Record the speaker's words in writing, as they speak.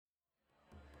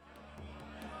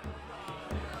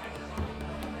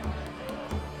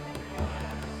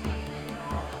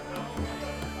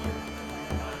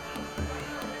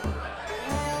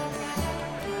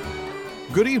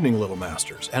Good evening, Little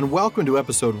Masters, and welcome to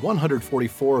episode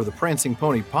 144 of the Prancing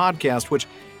Pony podcast, which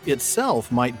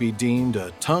itself might be deemed a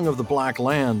tongue of the black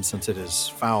land since it is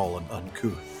foul and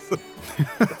uncouth.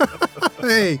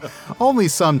 Hey, only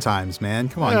sometimes, man.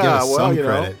 Come on, give us some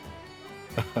credit.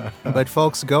 But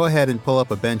folks, go ahead and pull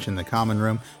up a bench in the common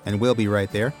room, and we'll be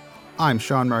right there. I'm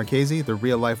Sean Marchese, the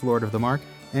real-life Lord of the Mark,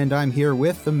 and I'm here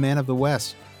with the Man of the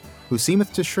West, who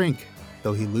seemeth to shrink,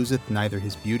 though he loseth neither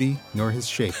his beauty nor his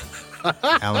shape.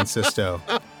 Alan Sisto.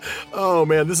 Oh,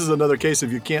 man, this is another case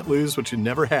of you can't lose what you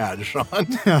never had, Sean.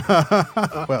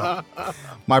 Well,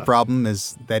 my problem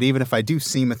is that even if I do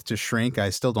seemeth to shrink,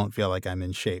 I still don't feel like I'm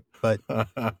in shape. But,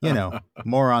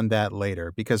 more on that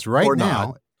later, because right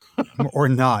now... or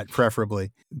not,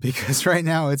 preferably, because right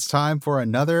now it's time for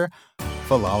another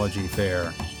philology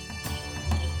fair.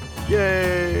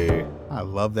 Yay! I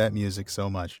love that music so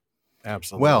much.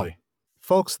 Absolutely. Well,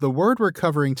 folks, the word we're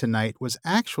covering tonight was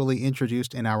actually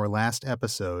introduced in our last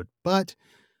episode, but,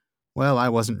 well, I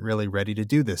wasn't really ready to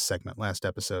do this segment last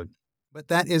episode. But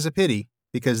that is a pity,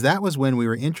 because that was when we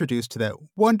were introduced to that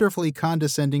wonderfully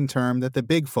condescending term that the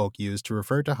big folk use to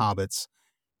refer to hobbits,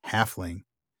 halfling.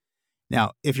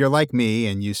 Now, if you're like me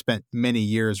and you spent many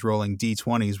years rolling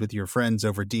D20s with your friends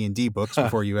over D&D books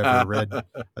before you ever read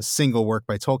a single work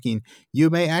by Tolkien, you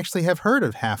may actually have heard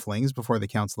of halflings before the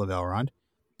Council of Elrond.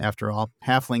 After all,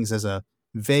 halflings as a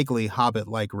vaguely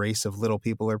hobbit-like race of little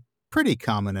people are pretty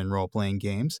common in role-playing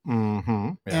games.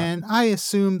 Mm-hmm. Yeah. And I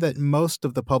assume that most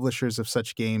of the publishers of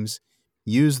such games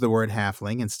use the word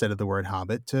halfling instead of the word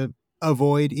hobbit to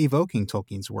avoid evoking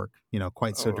Tolkien's work,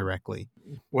 quite so directly.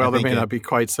 Well, there may not be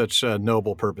quite such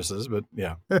noble purposes, but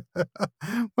yeah.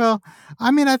 Well, I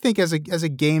mean, I think as a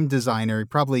game designer,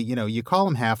 probably, you call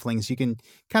them halflings, you can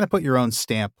kind of put your own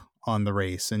stamp on the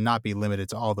race and not be limited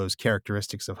to all those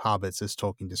characteristics of hobbits as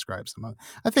Tolkien describes them.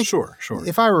 I think Sure.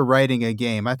 If I were writing a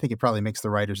game, I think it probably makes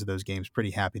the writers of those games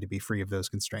pretty happy to be free of those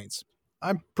constraints.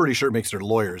 I'm pretty sure it makes their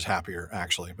lawyers happier,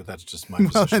 actually, but that's just my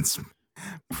position. Well, that's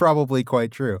probably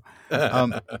quite true.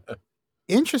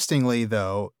 Interestingly,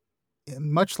 though,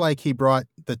 much like he brought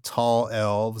the tall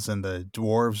elves and the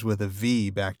dwarves with a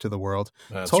V back to the world,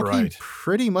 That's Tolkien right.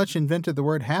 pretty much invented the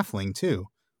word halfling, too.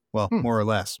 Well, more or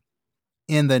less.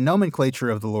 In the nomenclature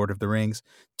of The Lord of the Rings,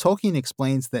 Tolkien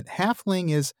explains that halfling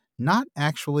is not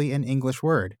actually an English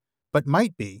word, but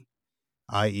might be,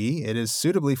 i.e., it is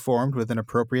suitably formed with an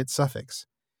appropriate suffix.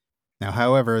 Now,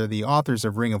 however, the authors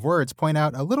of Ring of Words point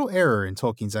out a little error in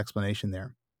Tolkien's explanation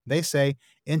there. They say,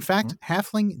 in fact,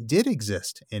 halfling did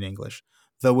exist in English,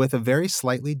 though with a very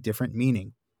slightly different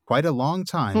meaning, quite a long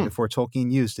time before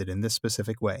Tolkien used it in this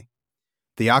specific way.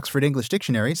 The Oxford English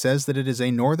Dictionary says that it is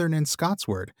a Northern and Scots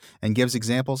word and gives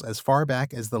examples as far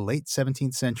back as the late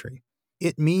 17th century.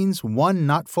 It means one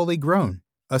not fully grown,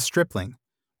 a stripling,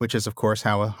 which is, of course,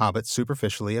 how a hobbit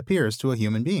superficially appears to a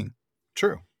human being.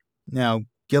 True. Now,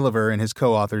 Gilliver and his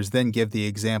co-authors then give the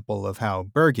example of how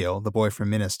Birgil, the boy from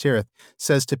Minas Tirith,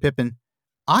 says to Pippin,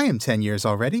 "I am 10 years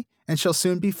already, and shall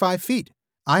soon be 5 feet.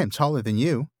 I am taller than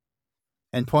you,"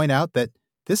 and point out that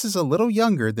this is a little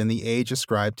younger than the age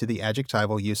ascribed to the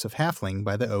adjectival use of halfling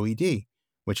by the OED,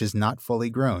 which is not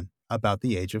fully grown, about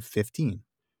the age of 15.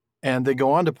 And they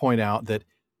go on to point out that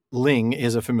ling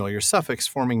is a familiar suffix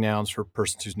forming nouns for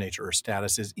persons whose nature or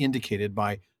status is indicated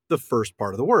by the first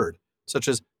part of the word, such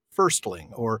as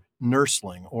firstling or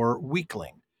nursling or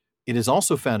weakling. It is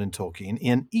also found in Tolkien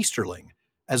in Easterling,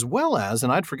 as well as,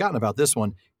 and I'd forgotten about this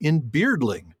one, in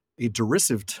beardling, a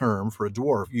derisive term for a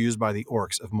dwarf used by the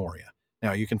orcs of Moria.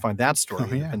 Now, you can find that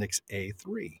story in Appendix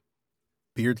A3.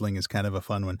 Beardling is kind of a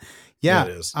fun one. Yeah,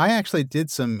 it is. I actually did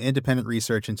some independent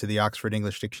research into the Oxford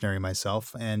English Dictionary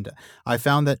myself, and I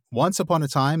found that once upon a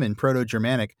time in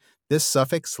Proto-Germanic, this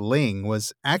suffix ling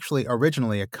was actually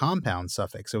originally a compound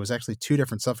suffix. It was actually two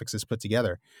different suffixes put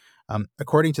together.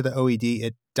 According to the OED,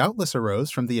 it doubtless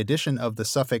arose from the addition of the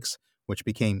suffix, which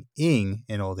became ing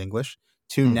in Old English,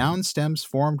 to noun stems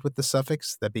formed with the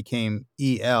suffix that became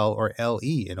el or le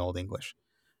in Old English.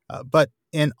 But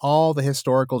in all the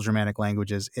historical Germanic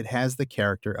languages, it has the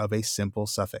character of a simple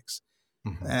suffix.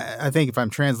 I think if I'm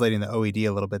translating the OED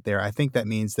a little bit there, I think that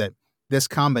means that this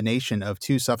combination of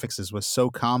two suffixes was so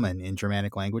common in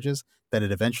Germanic languages that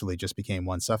it eventually just became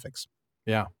one suffix.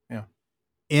 Yeah.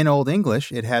 In Old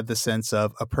English, it had the sense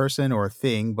of a person or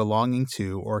thing belonging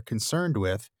to or concerned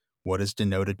with what is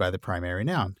denoted by the primary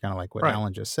noun, kind of like what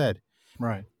Alan just said.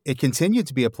 Right. It continued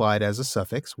to be applied as a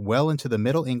suffix well into the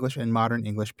Middle English and Modern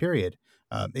English period.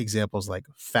 Examples like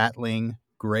fatling,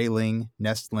 grayling,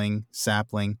 nestling,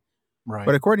 sapling. Right.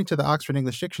 But according to the Oxford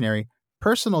English Dictionary,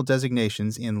 personal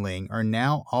designations in ling are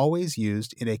now always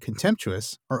used in a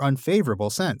contemptuous or unfavorable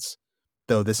sense.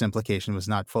 though this implication was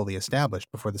not fully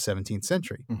established before the 17th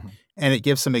century. Mm-hmm. And it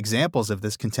gives some examples of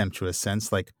this contemptuous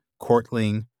sense, like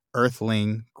courtling,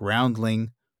 earthling,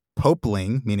 groundling,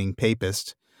 popeling, meaning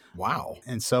papist, Wow.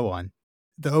 and so on.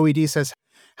 The OED says,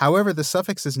 however, the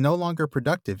suffix is no longer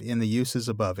productive in the uses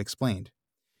above explained.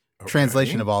 Okay.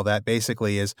 Translation of all that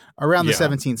basically is, around the Yeah.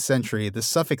 17th century, the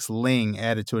suffix ling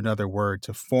added to another word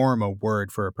to form a word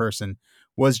for a person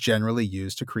was generally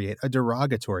used to create a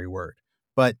derogatory word.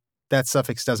 But that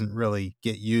suffix doesn't really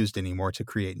get used anymore to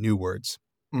create new words.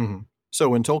 Mm-hmm. So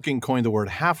when Tolkien coined the word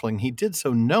halfling, he did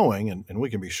so knowing, and we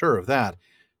can be sure of that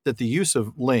the use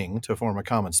of ling to form a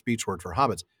common speech word for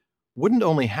hobbits wouldn't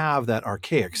only have that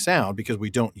archaic sound because we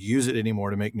don't use it anymore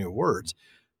to make new words,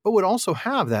 but would also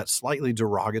have that slightly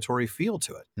derogatory feel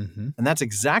to it. Mm-hmm. And that's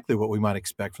exactly what we might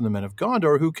expect from the men of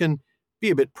Gondor, who can be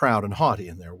a bit proud and haughty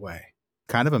in their way.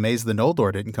 Kind of amazed the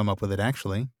Noldor didn't come up with it,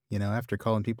 actually, after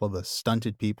calling people the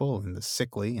stunted people and the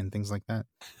sickly and things like that.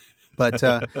 But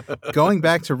going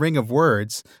back to Ring of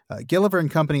Words, Gilliver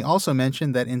and Company also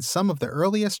mentioned that in some of the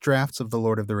earliest drafts of The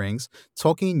Lord of the Rings,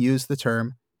 Tolkien used the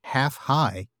term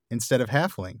half-high instead of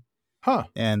halfling. Huh.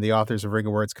 And the authors of Ring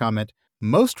of Words comment,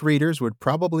 most readers would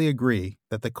probably agree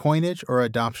that the coinage or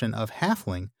adoption of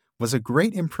halfling was a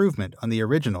great improvement on the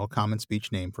original common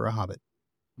speech name for a hobbit.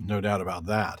 No doubt about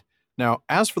that. Now,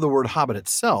 as for the word hobbit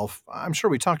itself, I'm sure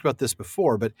we talked about this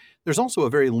before, but there's also a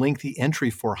very lengthy entry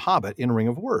for hobbit in Ring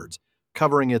of Words,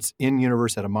 covering its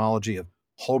in-universe etymology of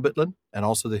Hobbitland and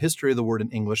also the history of the word in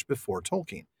English before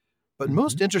Tolkien. But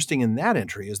most interesting in that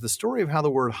entry is the story of how the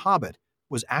word hobbit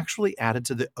was actually added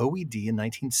to the OED in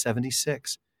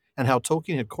 1976, and how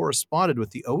Tolkien had corresponded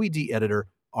with the OED editor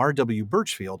R.W.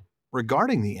 Birchfield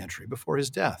regarding the entry before his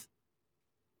death.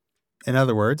 In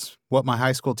other words, what my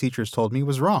high school teachers told me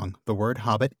was wrong. The word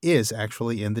hobbit is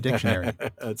actually in the dictionary.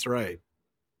 That's right.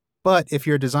 But if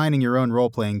you're designing your own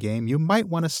role-playing game, you might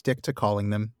want to stick to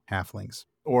calling them halflings.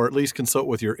 Or at least consult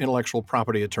with your intellectual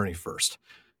property attorney first.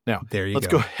 Now, let's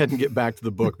go ahead and get back to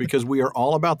the book, because we are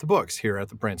all about the books here at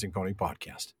the Prancing Pony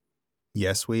Podcast.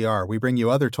 Yes, we are. We bring you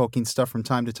other Tolkien stuff from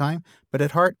time to time, but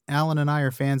at heart, Alan and I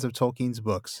are fans of Tolkien's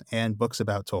books and books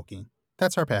about Tolkien.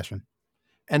 That's our passion.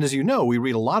 And as you know, we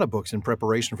read a lot of books in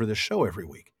preparation for this show every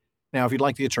week. Now, if you'd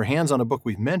like to get your hands on a book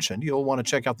we've mentioned, you'll want to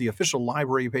check out the official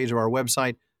library page of our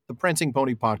website,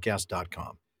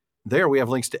 theprancingponypodcast.com. There we have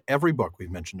links to every book we've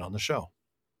mentioned on the show.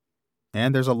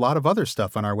 And there's a lot of other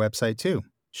stuff on our website, too.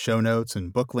 Show notes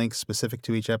and book links specific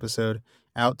to each episode,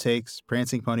 outtakes,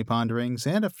 Prancing Pony Ponderings,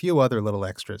 and a few other little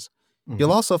extras. Mm-hmm.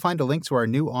 You'll also find a link to our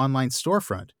new online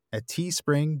storefront at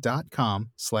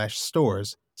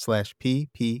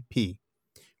teespring.com/stores/PPP,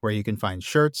 where you can find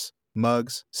shirts,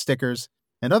 mugs, stickers,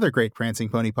 and other great Prancing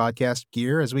Pony Podcast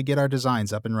gear as we get our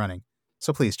designs up and running.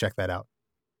 So please check that out.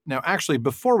 Now, actually,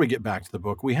 before we get back to the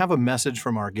book, we have a message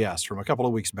from our guest from a couple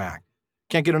of weeks back.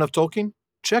 Can't get enough Tolkien?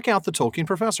 Check out The Tolkien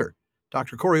Professor.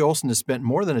 Dr. Corey Olson has spent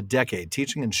more than a decade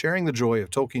teaching and sharing the joy of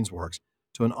Tolkien's works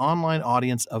to an online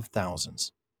audience of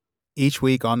thousands. Each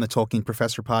week on the Tolkien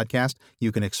Professor podcast,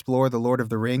 you can explore The Lord of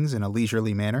the Rings in a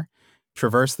leisurely manner,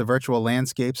 traverse the virtual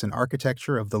landscapes and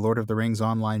architecture of the Lord of the Rings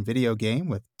online video game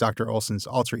with Dr. Olson's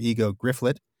alter ego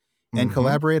Grifflet, and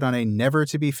collaborate on a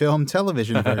never-to-be-filmed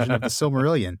television version of the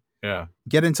Silmarillion. Yeah.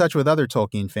 Get in touch with other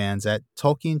Tolkien fans at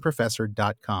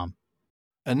tolkienprofessor.com.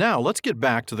 And now let's get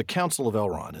back to the Council of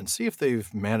Elrond and see if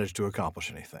they've managed to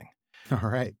accomplish anything. All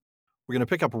right. We're going to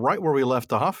pick up right where we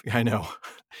left off. I know.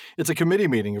 It's a committee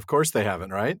meeting. Of course they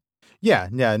haven't, right? Yeah,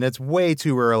 and it's way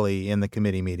too early in the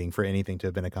committee meeting for anything to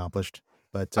have been accomplished.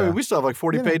 But I mean, we still have like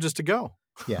 40 pages to go.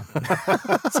 Yeah.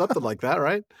 Something like that,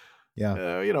 right?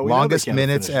 Yeah. We longest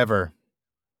minutes ever.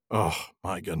 Oh,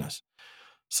 my goodness.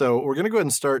 So we're going to go ahead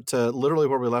and start literally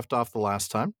where we left off the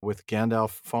last time with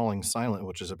Gandalf falling silent,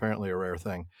 which is apparently a rare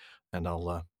thing. And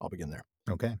I'll begin there.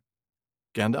 Okay.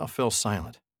 Gandalf fell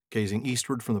silent, gazing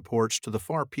eastward from the porch to the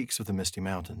far peaks of the misty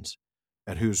mountains,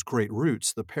 at whose great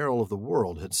roots the peril of the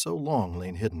world had so long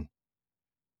lain hidden.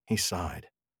 He sighed.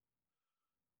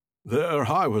 "There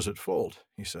I was at fault,"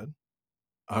 he said.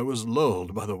 "I was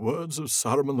lulled by the words of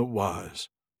Saruman the Wise,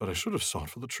 but I should have sought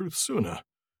for the truth sooner,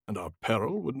 and our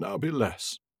peril would now be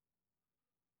less."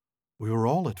 "We were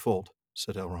all at fault,"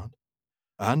 said Elrond,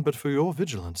 "and but for your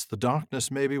vigilance, the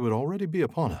darkness maybe would already be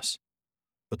upon us.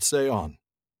 But say on."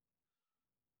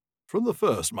 "From the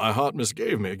first my heart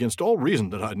misgave me against all reason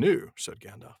that I knew," said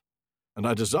Gandalf, "and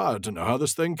I desired to know how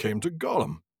this thing came to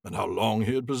Gollum, and how long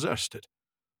he had possessed it.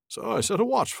 So I set a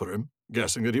watch for him,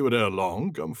 guessing that he would ere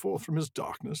long come forth from his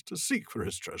darkness to seek for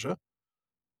his treasure.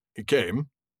 He came,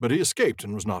 but he escaped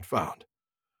and was not found.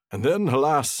 And then,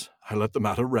 alas, I let the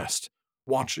matter rest,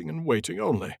 watching and waiting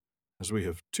only, as we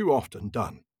have too often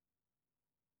done.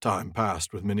 Time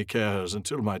passed with many cares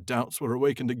until my doubts were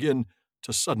awakened again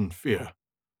to sudden fear.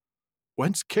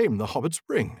 Whence came the Hobbit's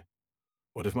ring?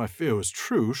 What if my fear was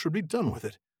true should be done with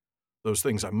it? Those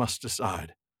things I must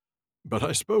decide. But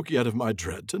I spoke yet of my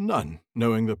dread to none,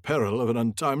 knowing the peril of an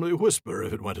untimely whisper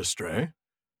if it went astray.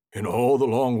 In all the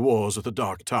long wars of the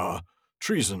Dark Tower,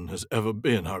 treason has ever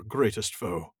been our greatest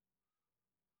foe.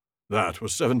 That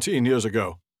was 17 years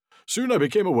ago. Soon I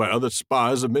became aware that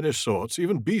spies of many sorts,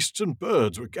 even beasts and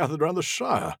birds, were gathered round the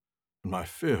Shire, and my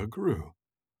fear grew.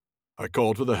 I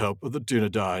called for the help of the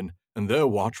Dunedain, and their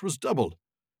watch was doubled,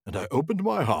 and I opened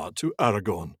my heart to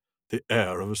Aragorn, the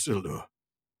heir of Isildur.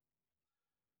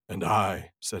 And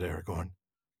I, said Aragorn,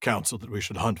 counseled that we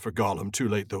should hunt for Gollum, too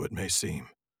late though it may seem.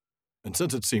 And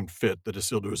since it seemed fit that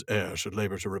Isildur's heir should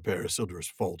labor to repair Isildur's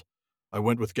fault, I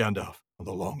went with Gandalf on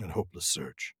the long and hopeless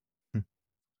search.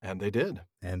 And they did.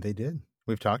 And they did.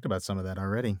 We've talked about some of that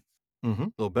already. A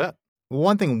little bit.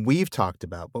 One thing we've talked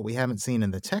about, but we haven't seen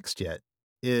in the text yet,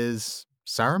 is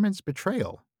Saruman's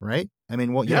betrayal, right? I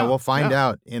mean, we'll find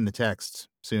out in the text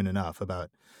soon enough about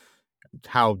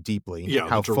how deeply,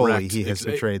 how fully he has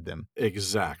betrayed them.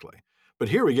 Exactly. But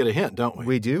here we get a hint, don't we?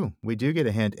 We do. We do get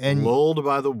a hint. And lulled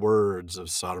by the words of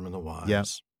Saruman the Wise. Yeah.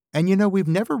 And we've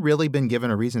never really been given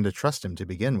a reason to trust him to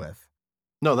begin with.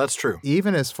 No, that's true.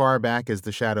 Even as far back as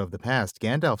The Shadow of the Past,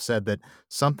 Gandalf said that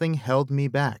something held me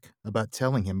back about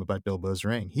telling him about Bilbo's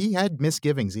ring. He had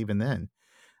misgivings even then.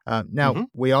 Now,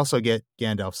 we also get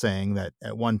Gandalf saying that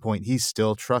at one point he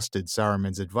still trusted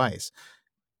Saruman's advice.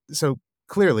 So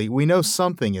clearly, we know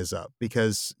something is up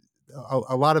because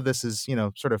a lot of this is,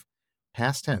 sort of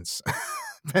past tense.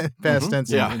 Past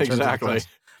tense. Yeah, exactly.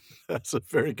 That's a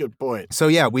very good point. So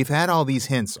yeah, we've had all these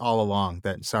hints all along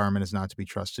that Saruman is not to be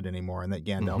trusted anymore and that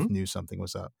Gandalf knew something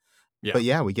was up. Yeah. But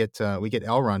yeah, we get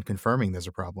Elrond confirming there's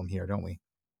a problem here, don't we?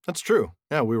 That's true.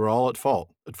 Yeah, we were all at fault.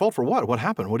 At fault for what? What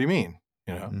happened? What do you mean?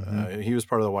 He was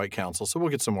part of the White Council, so we'll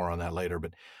get some more on that later.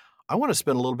 But I want to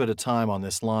spend a little bit of time on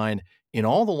this line. In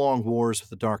all the long wars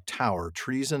with the Dark Tower,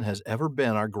 treason has ever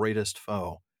been our greatest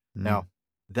foe. Now,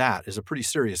 that is a pretty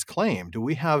serious claim. Do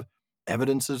we have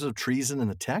evidences of treason in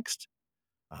the text?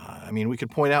 We could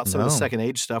point out some of the Second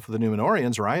Age stuff with the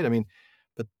Númenóreans, right?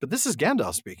 But this is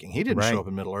Gandalf speaking. He didn't show up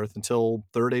in Middle-earth until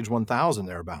Third Age 1000,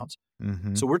 thereabouts.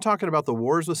 So we're talking about the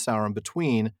wars with Sauron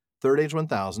between Third Age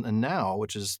 1000 and now,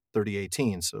 which is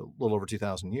 3018, so a little over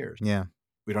 2,000 years. Yeah.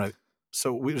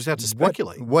 So we just have to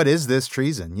speculate. What is this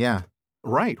treason? Yeah.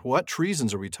 Right. What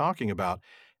treasons are we talking about?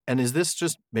 And is this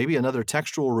just maybe another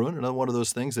textual ruin, another one of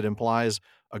those things that implies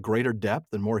a greater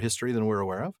depth and more history than we're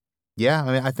aware of?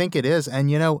 Yeah, I think it is. And,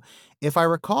 if I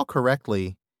recall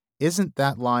correctly, isn't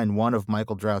that line one of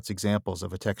Michael Drout's examples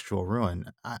of a textual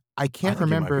ruin? I can't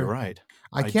remember. You might be right.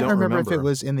 I can't remember if it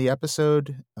was in the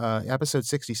episode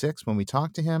 66 when we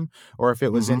talked to him, or if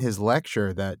it was in his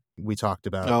lecture that we talked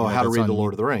about. Oh, how to read the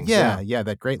Lord of the Rings. Yeah,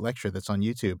 that great lecture that's on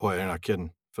YouTube. Boy, you're not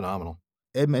kidding. Phenomenal.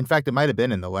 In fact, it might have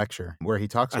been in the lecture where he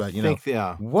talks about,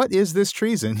 yeah. What is this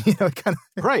treason?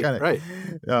 Right.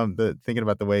 Thinking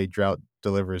about the way Drout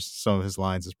delivers some of his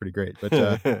lines is pretty great.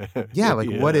 But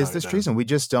what is this treason? We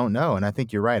just don't know. And I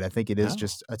think you're right. I think it is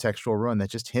just a textual ruin that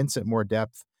just hints at more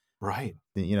depth. Right.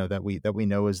 That we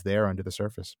know is there under the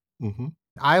surface.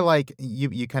 I like,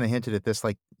 you kind of hinted at this,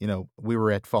 we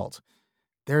were at fault.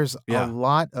 There's a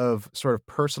lot of sort of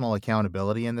personal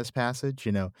accountability in this passage.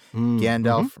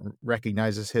 Gandalf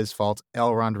recognizes his fault,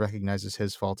 Elrond recognizes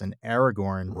his fault, and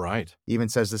Aragorn even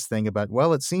says this thing about,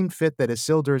 it seemed fit that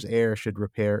Isildur's heir should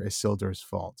repair Isildur's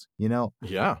fault.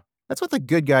 Yeah. That's what the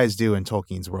good guys do in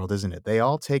Tolkien's world, isn't it? They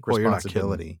all take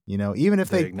responsibility. Even if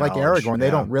they like Aragorn, they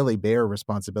don't really bear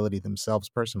responsibility themselves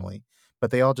personally,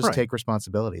 but they all just take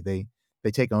responsibility.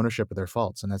 They take ownership of their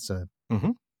faults, and that's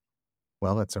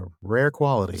that's a rare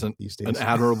quality these days. An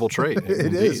admirable trait.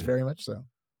 It is, very much so.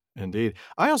 Indeed.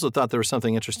 I also thought there was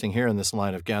something interesting here in this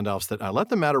line of Gandalf's that I let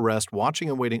the matter rest, watching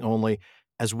and waiting only,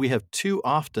 as we have too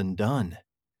often done.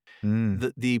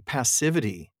 The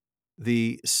passivity,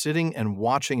 the sitting and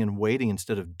watching and waiting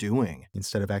instead of doing.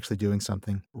 Instead of actually doing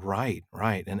something. Right.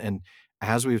 And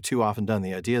as we've too often done,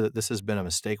 the idea that this has been a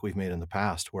mistake we've made in the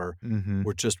past where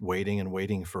we're just waiting and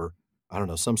waiting for,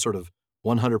 some sort of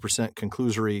 100%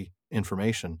 conclusory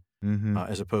information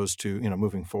as opposed to,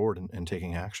 moving forward and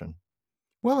taking action.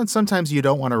 Well, and sometimes you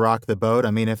don't want to rock the boat.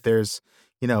 If there's,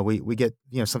 we get,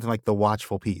 something like the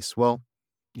watchful peace. Well,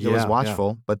 it was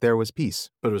watchful, but there was peace.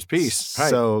 But it was peace. Right.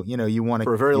 So, you want to.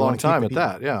 For a very long time at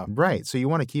that, yeah. Right. So you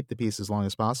want to keep the peace as long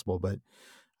as possible. But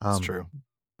that's true.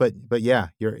 But yeah,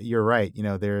 you're right.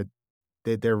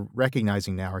 They're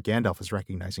recognizing now, or Gandalf is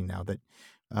recognizing now that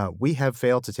we have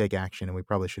failed to take action, and we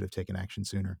probably should have taken action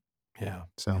sooner. Yeah.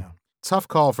 So, tough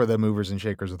call for the movers and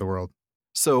shakers of the world.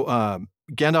 So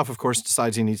Gandalf, of course,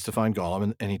 decides he needs to find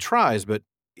Gollum, and he tries, but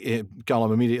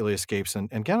Gollum immediately escapes, and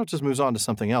Gandalf just moves on to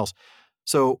something else.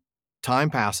 So time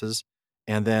passes,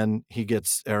 and then he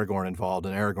gets Aragorn involved,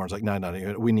 and Aragorn's like,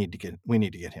 no, we need to get him. We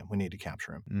need to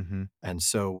capture him. Mm-hmm. And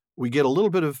so we get a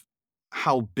little bit of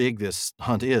how big this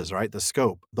hunt is, right? The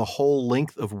scope, the whole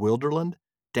length of Wilderland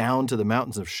down to the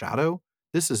Mountains of Shadow.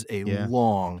 This is a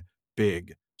long,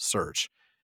 big search.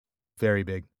 Very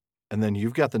big. And then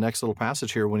you've got the next little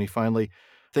passage here when he finally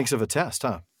thinks of a test,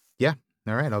 huh? Yeah.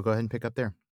 All right, I'll go ahead and pick up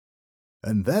there.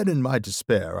 And then in my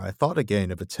despair, I thought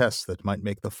again of a test that might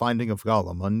make the finding of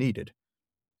Gollum unneeded.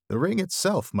 The ring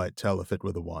itself might tell if it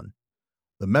were the one.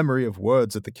 The memory of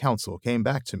words at the council came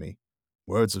back to me,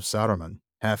 words of Saruman,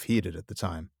 half heeded at the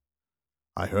time.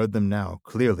 I heard them now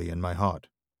clearly in my heart.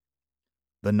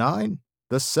 The 9,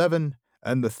 the 7,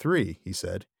 and the 3, he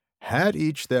said, had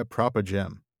each their proper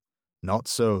gem. Not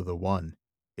so the one.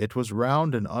 It was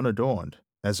round and unadorned,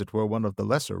 as it were one of the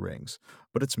lesser rings,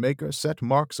 but its maker set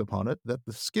marks upon it that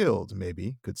the skilled,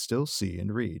 maybe, could still see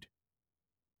and read.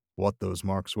 What those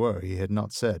marks were he had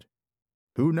not said.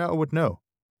 Who now would know?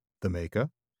 The maker?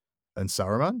 And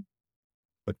Saruman?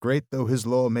 But great though his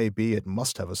lore may be, it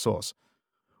must have a source.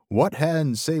 What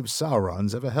hand save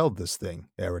Sauron's ever held this thing,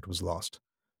 ere it was lost?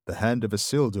 The hand of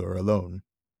Isildur alone.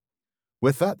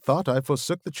 With that thought I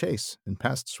forsook the chase, and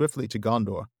passed swiftly to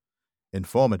Gondor. In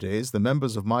former days the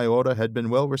members of my order had been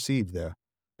well received there,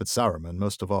 but Saruman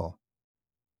most of all.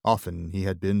 Often he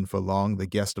had been for long the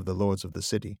guest of the lords of the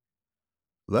city.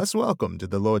 Less welcome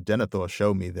did the Lord Denethor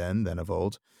show me then than of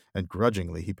old, and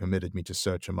grudgingly he permitted me to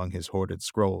search among his hoarded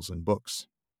scrolls and books.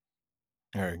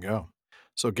 There you go.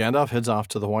 So Gandalf heads off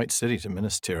to the White City to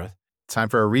Minas Tirith. Time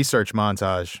for a research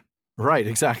montage. Right,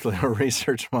 exactly. A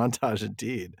research montage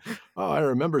indeed. Oh, I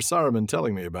remember Saruman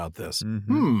telling me about this.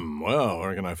 Mm-hmm. Well,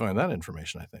 where can I find that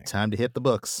information, I think? Time to hit the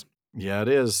books. Yeah, it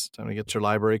is. Time to get your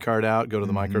library card out, go to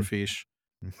the microfiche.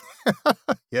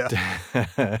 Yeah.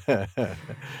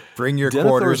 Bring your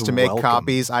quarters to make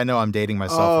copies. I know I'm dating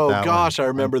myself with that gosh, one. I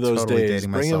remember I'm those totally days.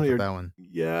 dating myself with that one.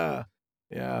 Yeah,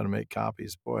 to make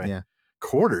copies. Boy. Yeah.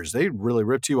 Quarters, they really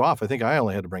ripped you off. I think I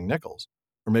only had to bring nickels.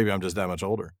 Or maybe I'm just that much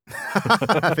older.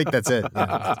 I think that's it.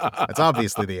 Yeah, that's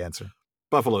obviously the answer.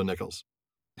 Buffalo nickels.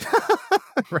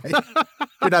 Right.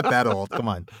 You're not that old. Come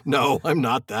on. No, I'm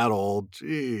not that old.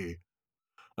 Gee.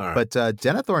 All right. But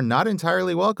Denethor not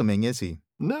entirely welcoming, is he?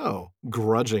 No,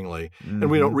 grudgingly. And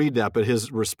we don't read that, but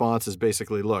his response is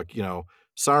basically, look,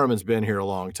 Saruman's been here a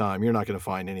long time. You're not going to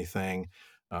find anything.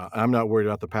 I'm not worried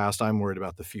about the past. I'm worried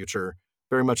about the future.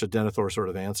 Very much a Denethor sort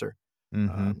of answer.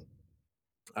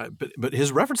 But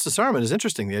his reference to Saruman is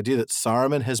interesting. The idea that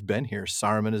Saruman has been here.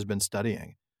 Saruman has been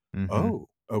studying. Oh,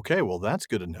 okay. Well, that's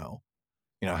good to know.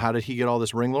 How did he get all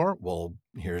this ring lore? Well,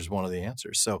 here's one of the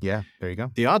answers. So yeah, there you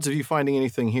go. The odds of you finding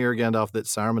anything here, Gandalf, that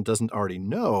Saruman doesn't already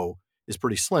know is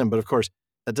pretty slim. But of course,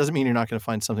 that doesn't mean you're not going to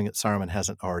find something that Saruman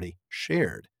hasn't already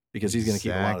shared, because he's going to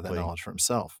keep a lot of that knowledge for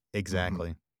himself.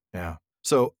 Exactly. Yeah.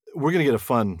 So we're going to get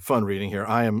a fun reading here.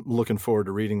 I am looking forward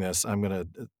to reading this. I'm going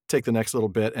to take the next little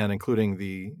bit and including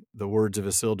the words of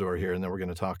Isildur here, and then we're going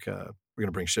to talk. We're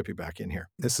going to bring Shippy back in here.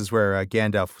 This is where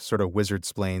Gandalf sort of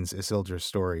wizard-splains Isildur's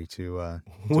story to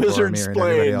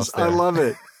wizard-splains. I love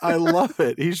it. I love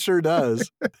it. He sure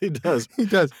does. He does. He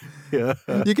does. Yeah.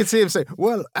 You can see him say,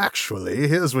 well, actually,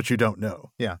 here's what you don't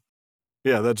know. Yeah.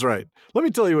 Yeah, that's right. Let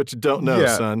me tell you what you don't know,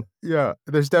 son. Yeah.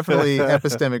 There's definitely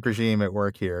epistemic regime at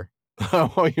work here.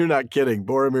 Oh, you're not kidding.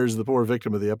 Boromir's the poor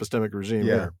victim of the epistemic regime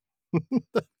here.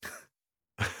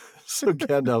 So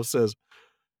Gandalf says,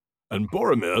 and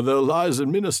Boromir there lies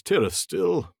in Minas Tirith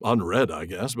still, unread, I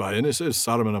guess, by any save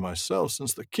Saruman and myself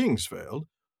since the kings failed,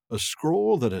 a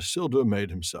scroll that Isildur made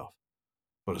himself.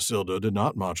 But Isildur did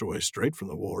not march away straight from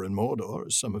the war in Mordor,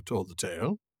 as some have told the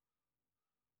tale.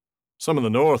 Some in the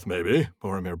north, maybe,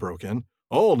 Boromir broke in.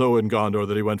 All know in Gondor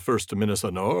that he went first to Minas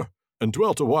Anor, and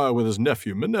dwelt a while with his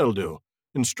nephew Meneldil,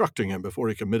 instructing him before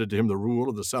he committed to him the rule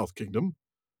of the South Kingdom.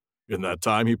 In that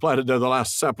time he planted there the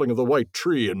last sapling of the White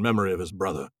Tree in memory of his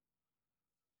brother.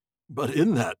 But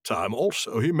in that time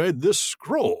also he made this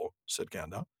scroll, said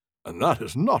Gandalf, and that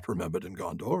is not remembered in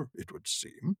Gondor, it would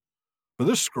seem. For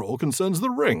this scroll concerns the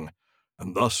ring,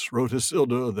 and thus wrote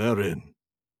Isildur therein.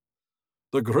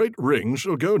 The great ring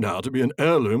shall go now to be an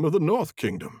heirloom of the North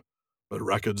Kingdom, but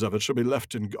records of it shall be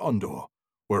left in Gondor,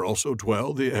 where also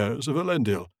dwell the heirs of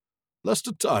Elendil, lest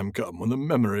a time come when the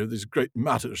memory of these great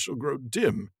matters shall grow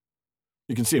dim.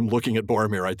 You can see him looking at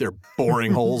Boromir right there,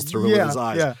 boring holes through it with his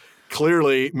eyes. Yeah.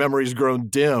 Clearly, memory's grown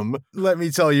dim. Let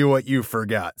me tell you what you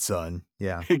forgot, son.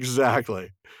 Yeah.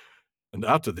 Exactly. And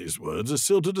after these words,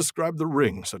 Isildur described the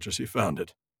ring such as he found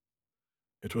it.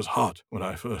 It was hot when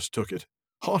I first took it,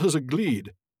 hot as a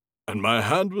gleed, and my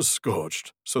hand was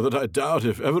scorched, so that I doubt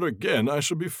if ever again I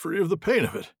shall be free of the pain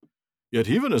of it. Yet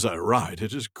even as I write,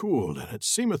 it is cooled, and it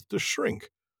seemeth to shrink,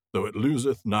 though it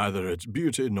loseth neither its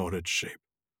beauty nor its shape.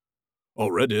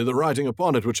 Already the writing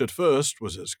upon it, which at first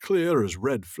was as clear as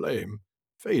red flame,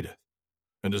 fadeth,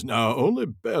 and is now only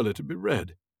barely to be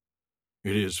read.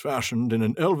 It is fashioned in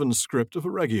an elven script of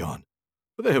Eregion,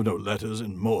 for they have no letters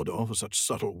in Mordor for such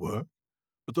subtle work,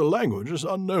 but the language is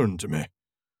unknown to me.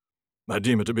 I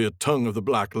deem it to be a tongue of the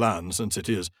Black Land, since it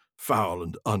is foul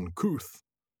and uncouth.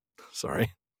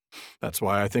 Sorry. That's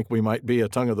why I think we might be a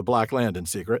tongue of the Black Land in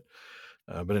secret.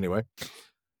 But anyway.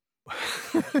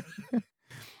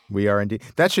 We are indeed.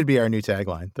 That should be our new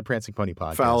tagline, the Prancing Pony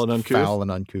Podcast. Foul and uncouth? Foul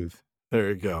and uncouth. There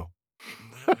you go.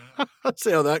 Let's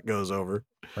see how that goes over.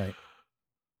 Right.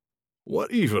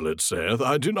 What evil it saith,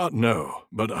 I do not know,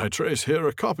 but I trace here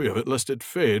a copy of it, lest it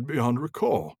fade beyond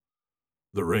recall.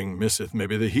 The ring misseth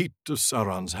maybe the heat of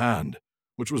Sauron's hand,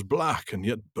 which was black and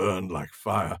yet burned like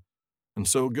fire, and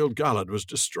so Gil-galad was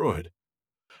destroyed.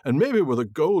 And maybe were the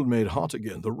gold made hot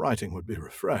again, the writing would be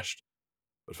refreshed.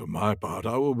 But for my part,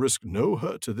 I will risk no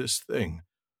hurt to this thing.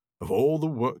 Of all the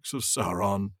works of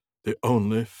Sauron, the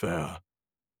only fair.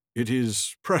 It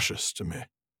is precious to me,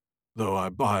 though I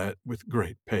buy it with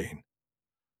great pain.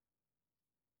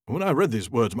 When I read these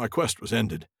words, my quest was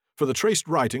ended, for the traced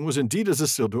writing was indeed as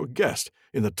Isildur guessed,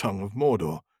 in the tongue of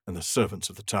Mordor and the servants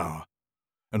of the tower.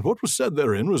 And what was said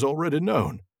therein was already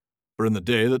known, for in the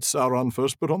day that Sauron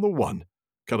first put on the one,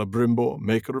 Celebrimbor,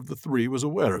 maker of the three, was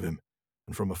aware of him,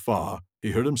 and from afar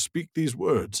he heard him speak these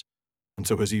words, and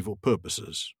so his evil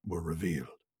purposes were revealed.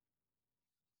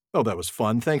 Oh, that was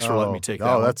fun. Thanks for letting me take that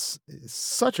one. Oh, that's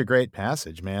such a great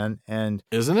passage, man. And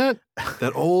isn't it?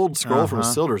 That old scroll from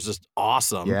Isildur is just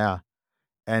awesome. Yeah.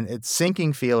 And it's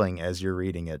sinking feeling as you're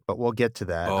reading it, but we'll get to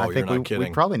that. Oh, I think you're not kidding.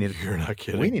 We probably need to, You're not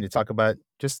kidding. We need to talk about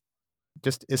just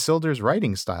Isildur's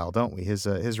writing style, don't we? His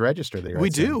register there. We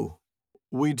do.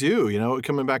 We do. You know,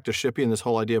 coming back to Shippey and this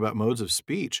whole idea about modes of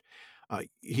speech,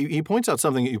 he points out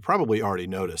something that you probably already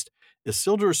noticed.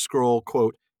 Isildur's scroll,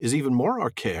 quote, is even more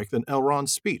archaic than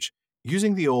Elrond's speech,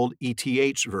 using the old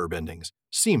ETH verb endings,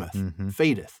 seemeth,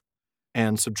 fadeth,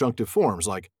 and subjunctive forms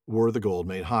like were the gold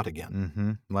made hot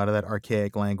again. A lot of that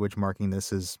archaic language marking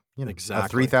this as a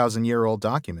exactly 3,000-year-old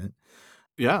document.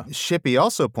 Yeah. Shippey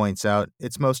also points out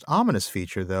its most ominous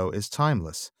feature, though, is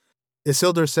timeless.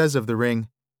 Isildur says of the ring,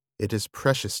 "It is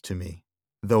precious to me,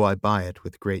 though I buy it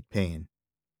with great pain."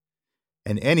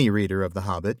 And any reader of The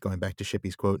Hobbit, going back to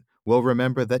Shippey's quote, will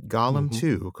remember that Gollum,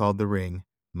 too, called the ring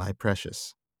my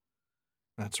precious.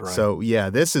 That's right. So, yeah,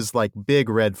 this is like big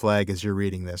red flag as you're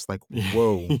reading this. Like,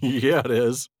 whoa. Yeah, it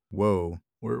is. Whoa.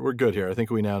 We're good here. I think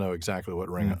we now know exactly what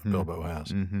ring Bilbo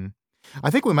has.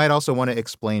 I think we might also want to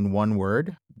explain one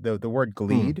word, the word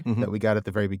gleed that we got at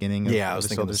the very beginning of I was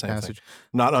thinking the same passage. Thing.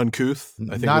 Not uncouth.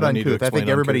 I think not we uncouth. need to I think explain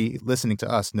everybody listening to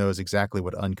us knows exactly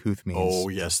what uncouth means. Oh,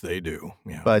 yes, they do.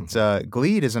 Yeah. But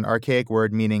gleed is an archaic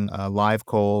word meaning live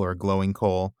coal or glowing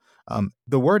coal.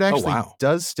 The word actually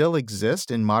does still exist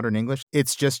in modern English.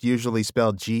 It's just usually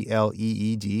spelled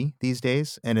Gleed these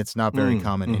days, and it's not very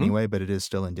common anyway, but it is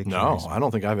still in dictionaries. No, I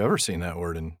don't think I've ever seen that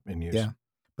word in use. Yeah.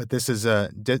 But this is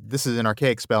an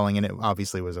archaic spelling, and it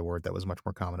obviously was a word that was much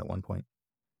more common at one point.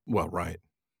 Well, right.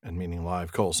 And meaning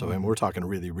live coal. So we're talking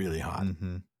really, really hot.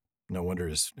 No wonder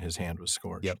his hand was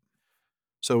scorched. Yep.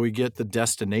 So we get the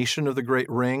destination of the Great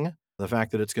Ring, the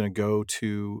fact that it's going to go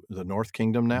to the North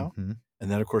Kingdom now. And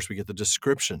then, of course, we get the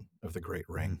description of the Great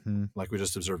Ring. Like we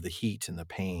just observed the heat and the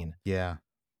pain. Yeah.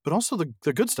 But also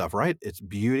the good stuff, right? Its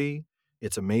beauty,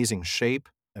 its amazing shape.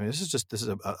 I mean, this is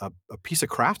a piece of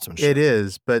craftsmanship. It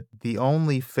is, but the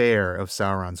only fair of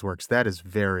Sauron's works, that's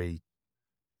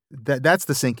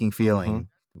the sinking feeling.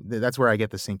 That's where I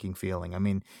get the sinking feeling. I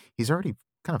mean, he's already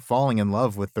kind of falling in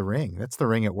love with the ring. That's the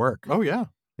ring at work. Oh, yeah.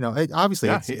 You know, obviously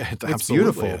it's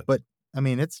beautiful, but I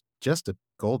mean, it's just a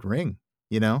gold ring,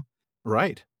 you know?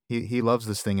 Right. He loves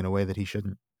this thing in a way that he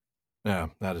shouldn't. Yeah,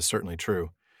 that is certainly true.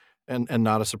 And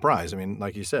not a surprise. I mean,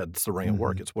 like you said, it's the ring at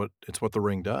work. It's what the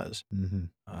ring does,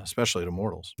 especially to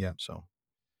mortals. Yeah. So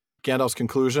Gandalf's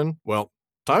conclusion, well,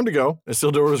 time to go.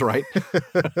 Isildur was right.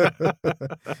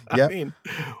 Yeah. I mean,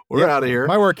 we're out of here.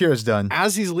 My work here is done.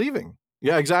 As he's leaving.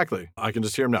 Yeah, exactly. I can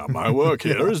just hear him now. My work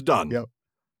here is done. Yep.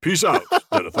 Peace out,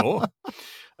 Denethor.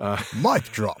 Mic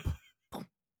drop.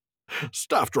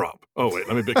 Staff drop. Oh, wait,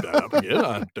 let me pick that up again.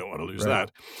 I don't want to lose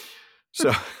that.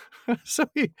 So So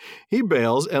he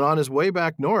bails, and on his way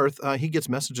back north, he gets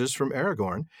messages from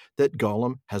Aragorn that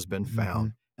Gollum has been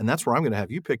found. And that's where I'm going to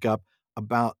have you pick up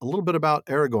a little bit about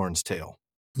Aragorn's tale.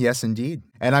 Yes, indeed.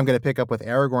 And I'm going to pick up with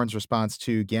Aragorn's response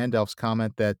to Gandalf's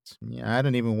comment that I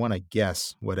don't even want to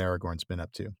guess what Aragorn's been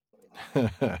up to.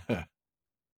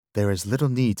 There is little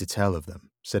need to tell of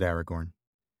them, said Aragorn.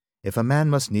 If a man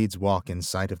must needs walk in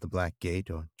sight of the Black Gate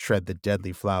or tread the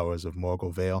deadly flowers of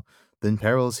Morgul Vale, then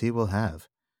perils he will have.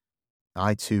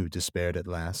 I, too, despaired at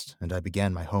last, and I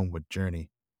began my homeward journey.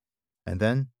 And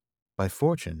then, by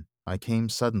fortune, I came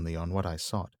suddenly on what I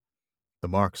sought, the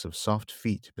marks of soft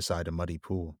feet beside a muddy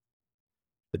pool.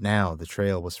 But now the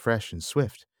trail was fresh and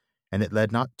swift, and it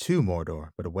led not to Mordor,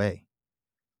 but away.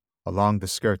 Along the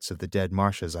skirts of the dead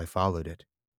marshes I followed it,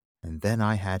 and then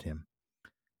I had him.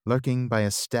 Lurking by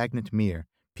a stagnant mere,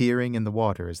 peering in the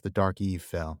water as the dark eve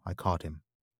fell, I caught him,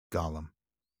 Gollum.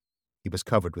 He was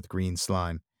covered with green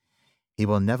slime. He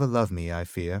will never love me, I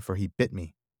fear, for he bit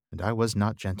me, and I was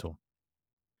not gentle.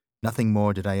 Nothing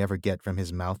more did I ever get from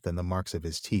his mouth than the marks of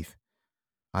his teeth.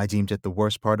 I deemed it the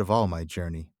worst part of all my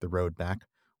journey, the road back,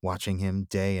 watching him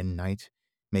day and night,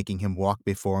 making him walk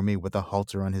before me with a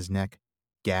halter on his neck,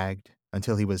 gagged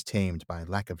until he was tamed by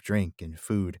lack of drink and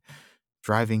food,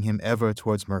 driving him ever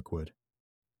towards Mirkwood.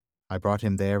 I brought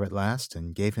him there at last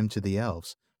and gave him to the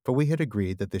elves, for we had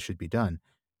agreed that this should be done,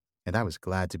 and I was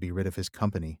glad to be rid of his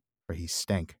company, for he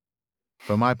stank.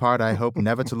 For my part, I hoped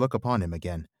never to look upon him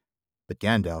again, but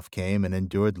Gandalf came and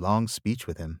endured long speech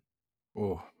with him.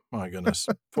 Oh, my goodness.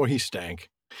 For he stank.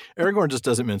 Aragorn just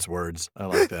doesn't mince words. I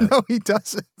like that. No, he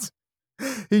doesn't.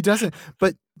 He doesn't.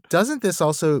 But doesn't this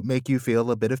also make you feel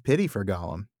a bit of pity for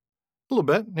Gollum? A little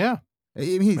bit, yeah.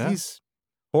 He's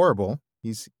horrible.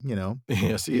 He's,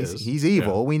 yes, he is. He's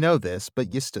evil. Yeah. We know this,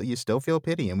 but you still feel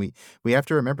pity, and we have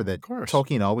to remember that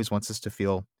Tolkien always wants us to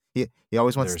feel. He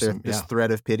always wants this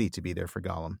thread of pity to be there for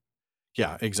Gollum.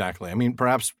 Yeah, exactly. I mean,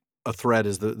 perhaps a thread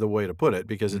is the way to put it,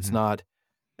 because it's not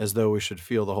as though we should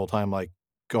feel the whole time like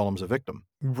Gollum's a victim.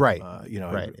 Right.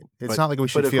 Right. It's not like we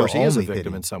should feel of course, he is a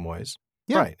victim in some ways.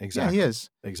 Yeah. Right. Exactly. Yeah, he is.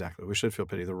 Exactly. We should feel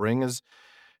pity. The ring has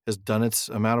done its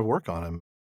amount of work on him.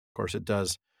 Of course, it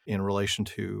does in relation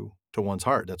to one's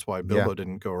heart. That's why Bilbo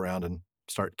didn't go around and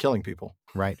start killing people.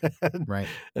 Right. Right.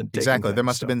 And exactly. There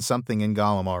must have been something in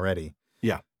Gollum already.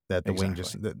 Yeah. That the ring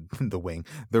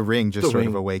just sort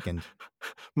of awakened.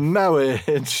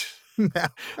 Marriage.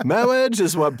 Marriage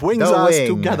is what brings us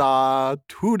together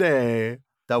today.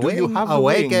 The wing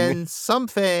awakened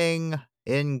something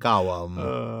in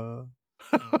Gollum.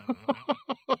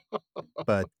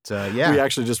 But we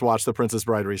actually just watched The Princess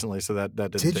Bride recently, so that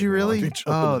didn't. Did you really?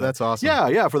 Oh, that's awesome.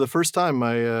 Yeah. For the first time,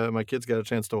 my kids got a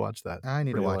chance to watch that. I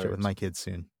need to watch it with my kids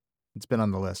soon. It's been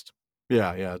on the list.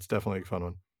 Yeah, it's definitely a fun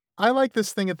one. I like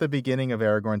this thing at the beginning of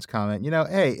Aragorn's comment.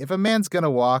 Hey, if a man's going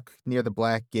to walk near the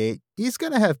Black Gate, he's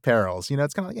going to have perils.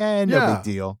 It's kind of like, no big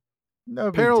deal. No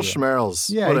big perils, deal. schmerils,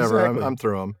 yeah, whatever. Exactly. I'm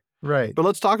through them. Right. But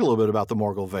let's talk a little bit about the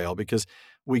Morgul Vale, because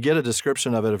we get a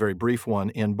description of it, a very brief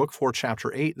one, in Book 4,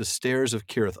 Chapter 8, The Stairs of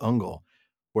Cirith Ungol,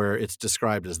 where it's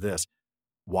described as this.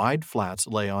 Wide flats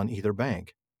lay on either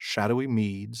bank, shadowy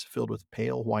meads filled with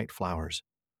pale white flowers.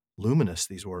 Luminous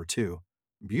these were, too,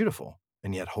 beautiful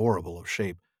and yet horrible of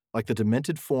shape, like the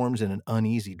demented forms in an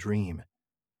uneasy dream.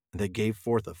 And they gave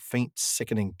forth a faint,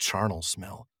 sickening charnel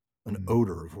smell. An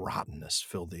odor of rottenness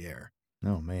filled the air.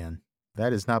 Oh, man.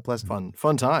 That is not pleasant.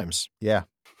 Fun times. Yeah.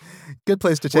 Good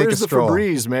place to take a stroll.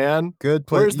 Where's the Febreze, man? Good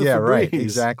place. Where's the Febreze? Right.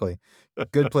 Exactly.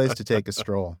 Good place to take a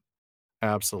stroll.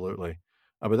 Absolutely.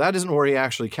 But that isn't where he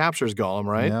actually captures Gollum,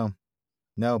 right?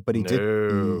 No, but he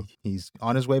did. He's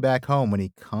on his way back home when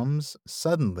he comes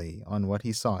suddenly on what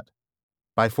he sought.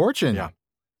 By fortune. Yeah.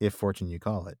 If fortune you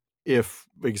call it. If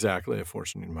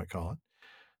fortune you might call it.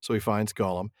 So he finds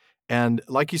Gollum. And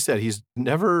like you said,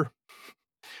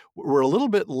 we're a little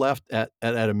bit left at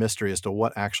a mystery as to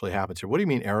what actually happens here. What do you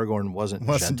mean Aragorn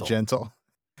wasn't gentle?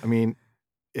 I mean,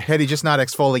 had he just not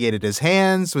exfoliated his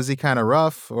hands? Was he kind of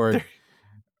rough? Or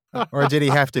did he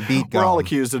have to beat Gollum? We're all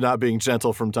accused of not being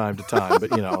gentle from time to time,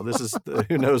 but this is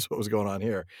who knows what was going on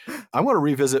here. I want to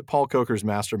revisit Paul Coker's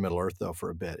Master of Middle-earth, though, for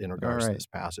a bit in regards to this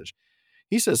passage.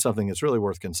 He says something that's really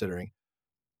worth considering.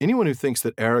 Anyone who thinks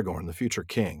that Aragorn, the future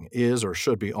king, is or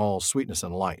should be all sweetness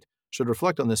and light should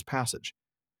reflect on this passage.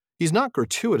 He's not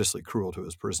gratuitously cruel to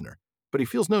his prisoner, but he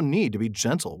feels no need to be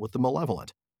gentle with the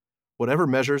malevolent. Whatever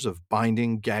measures of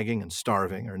binding, gagging, and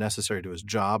starving are necessary to his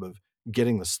job of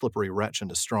getting the slippery wretch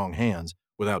into strong hands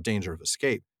without danger of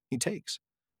escape, he takes.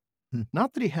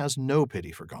 Not that he has no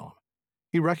pity for Gollum.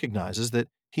 He recognizes that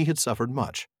he had suffered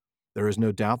much. There is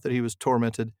no doubt that he was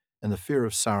tormented, and the fear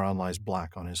of Sauron lies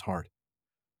black on his heart.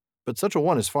 But such a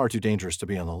one is far too dangerous to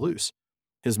be on the loose.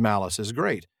 His malice is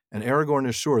great, and Aragorn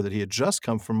is sure that he had just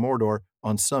come from Mordor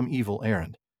on some evil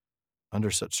errand. Under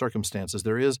such circumstances,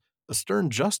 there is a stern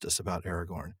justice about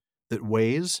Aragorn that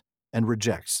weighs and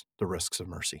rejects the risks of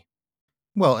mercy.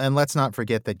 Well, and let's not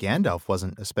forget that Gandalf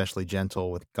wasn't especially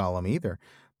gentle with Gollum either.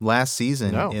 Last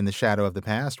season, in The Shadow of the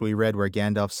Past, we read where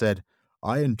Gandalf said,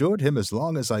 "I endured him as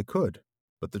long as I could,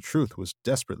 but the truth was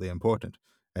desperately important,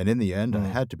 and in the end I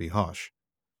had to be harsh.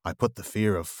 I put the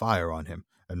fear of fire on him,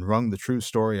 and wrung the true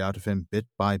story out of him bit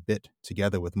by bit,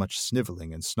 together with much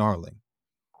sniveling and snarling."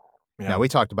 Yeah. Now, we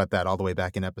talked about that all the way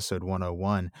back in episode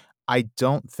 101. I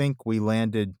don't think we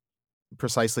landed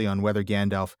precisely on whether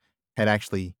Gandalf had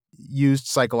actually used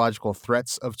psychological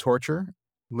threats of torture,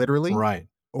 literally, right,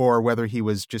 or whether he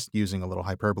was just using a little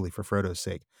hyperbole for Frodo's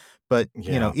sake. But,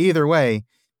 either way,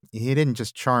 he didn't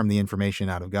just charm the information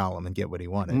out of Gollum and get what he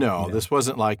wanted. No, this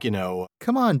wasn't like,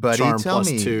 come on, buddy, charm tell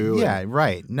plus me. 2. Yeah,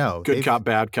 right. No. Good cop,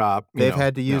 bad cop. They've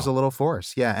had to use a little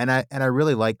force. Yeah, and I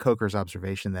really like Coker's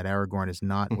observation that Aragorn is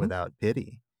not without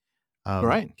pity.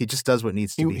 Right. He just does what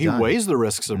needs to be done. He weighs the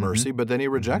risks of mercy, but then he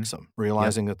rejects them,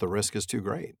 realizing that the risk is too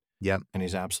great. Yep. And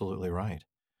he's absolutely right.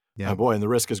 Yeah. Boy, and the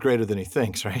risk is greater than he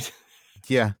thinks, right?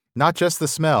 Yeah. Not just the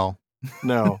smell.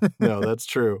 No, that's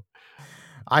true.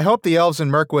 I hope the elves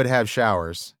in Mirkwood have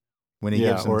showers when he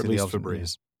gives them or to at the least elves.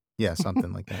 Febreze. Yeah,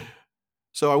 something like that.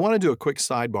 So I want to do a quick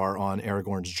sidebar on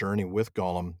Aragorn's journey with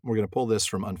Gollum. We're going to pull this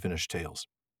from Unfinished Tales.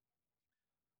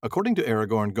 According to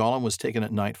Aragorn, Gollum was taken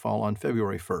at nightfall on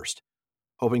February 1st.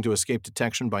 Hoping to escape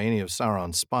detection by any of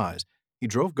Sauron's spies, he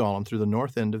drove Gollum through the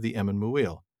north end of the Emyn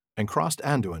Muil and crossed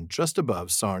Anduin just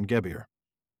above Sarn Gebir.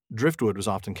 Driftwood was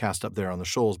often cast up there on the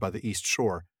shoals by the east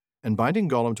shore, and binding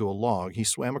Gollum to a log, he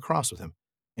swam across with him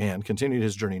and continued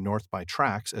his journey north by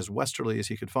tracks as westerly as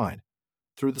he could find,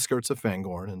 through the skirts of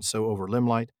Fangorn and so over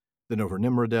Limlight, then over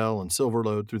Nimrodel and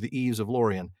Silverlode through the eaves of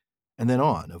Lorien, and then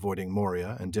on, avoiding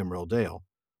Moria and Dimril Dale,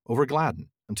 over Gladden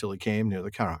until he came near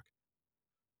the Carrock.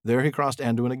 There he crossed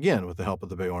Anduin again with the help of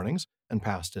the Beornings and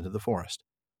passed into the forest.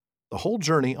 The whole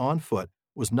journey on foot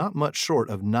was not much short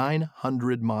of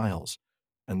 900 miles,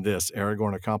 and this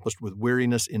Aragorn accomplished with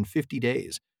weariness in 50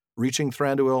 days, reaching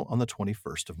Thranduil on the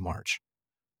 21st of March.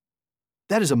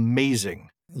 That is amazing.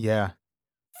 Yeah.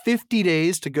 50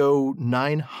 days to go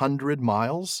 900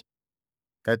 miles?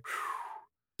 That's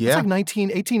like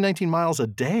 19 miles a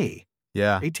day.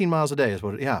 Yeah. 18 miles a day is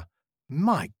what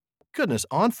My goodness,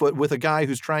 on foot with a guy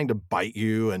who's trying to bite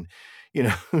you and,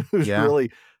 who's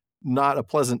really not a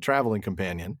pleasant traveling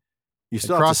companion. You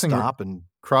still have to stop and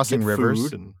crossing get rivers.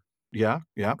 Food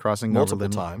and, crossing multiple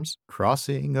over times.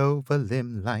 Crossing over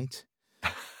Limlight.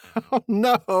 Oh,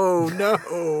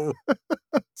 no.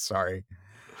 Sorry.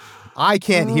 I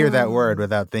can't hear that word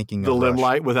without thinking the of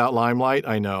Limlight without limelight.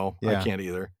 I know. Yeah. I can't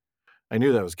either. I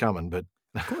knew that was coming, but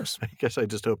of course, I guess I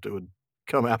just hoped it would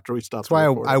come after we stopped. That's why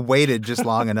I waited just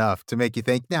long enough to make you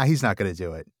think, he's not going to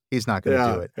do it. He's not going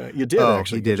to do it. You did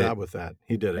actually. Good job with that.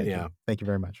 He did it. Yeah. Thank you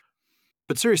very much.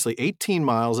 But seriously, 18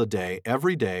 miles a day,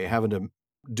 every day, having to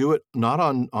do it not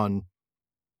on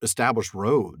established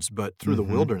roads, but through the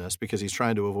wilderness because he's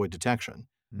trying to avoid detection.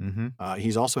 Mm-hmm.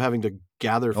 He's also having to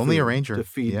gather only food a ranger to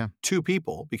feed 2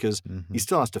 people because he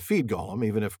still has to feed Gollum,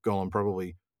 even if Gollum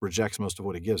probably rejects most of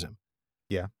what he gives him.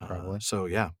 Yeah, probably.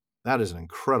 That is an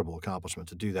incredible accomplishment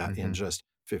to do that in just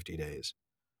 50 days.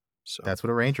 So that's what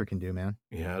a ranger can do, man.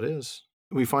 Yeah, it is.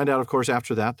 We find out, of course,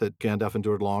 after that Gandalf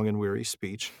endured long and weary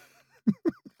speech.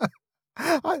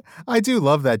 I do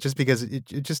love that just because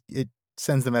it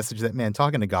sends the message that, man,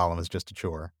 talking to Gollum is just a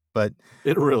chore. But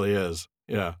it really is.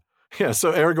 Yeah. Yeah,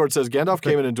 so Aragorn says Gandalf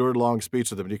came and endured long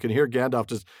speech with him, and you can hear Gandalf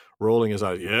just rolling his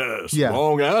eyes. Yes,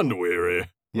 long and weary.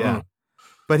 Yeah.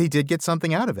 But he did get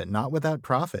something out of it, not without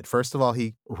profit. First of all,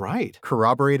 he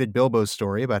corroborated Bilbo's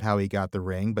story about how he got the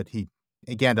ring, but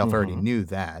Gandalf already knew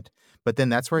that. But then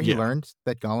that's where he learned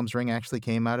that Gollum's ring actually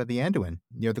came out of the Anduin,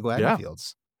 near the Gladden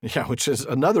Fields. Yeah, which is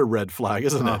another red flag,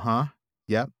 isn't it? Uh-huh.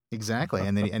 Yep, exactly.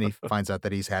 And then he finds out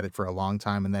that he's had it for a long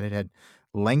time and that it had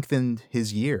lengthened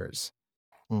his years.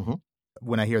 Mm-hmm.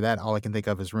 When I hear that, all I can think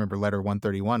of is remember letter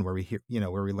 131, where we hear,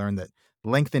 where we learn that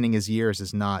lengthening his years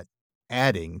is not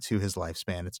adding to his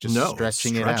lifespan. It's just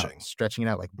stretching it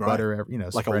out like butter,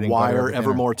 like a wire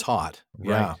ever more taut. Right.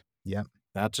 Yeah. Yep.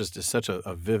 That just is such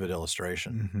a vivid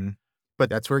illustration. Mm-hmm. But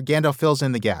that's where Gandalf fills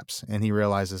in the gaps and he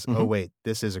realizes, oh, wait,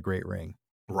 this is a great ring.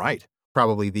 Right.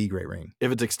 Probably the great ring.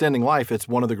 If it's extending life, it's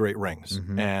one of the great rings.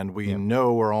 Mm-hmm. And we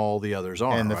know where all the others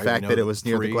are. And the fact that it was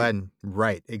near the Gladden.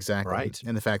 Right, exactly. Right.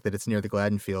 And the fact that it's near the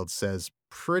Gladden Fields says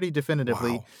pretty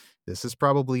definitively, this is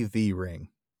probably the ring.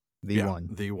 The one.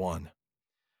 The one.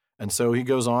 And so he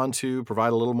goes on to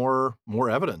provide a little more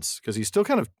evidence, because he's still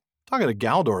kind of talking to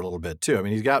Galdor a little bit too. I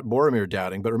mean, he's got Boromir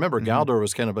doubting, but remember, Galdor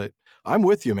was kind of like, I'm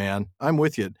with you, man. I'm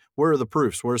with you. Where are the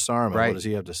proofs? Where's Saruman? Right. What does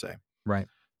he have to say? Right.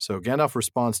 So Gandalf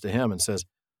responds to him and says,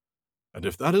 "And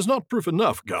if that is not proof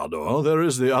enough, Galdor, there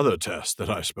is the other test that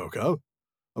I spoke of.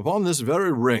 Upon this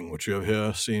very ring which you have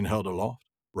here seen held aloft,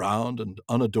 round and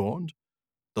unadorned,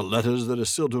 the letters that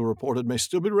Isildur reported may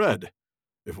still be read,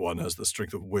 if one has the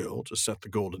strength of will to set the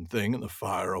golden thing in the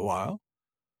fire a while.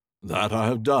 That I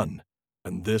have done,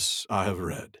 and this I have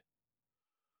read.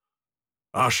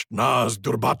 Ashnaz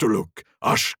Durbatuluk,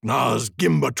 Ashnaz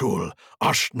Gimbatul,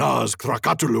 Ashnaz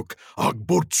Krakatuluk,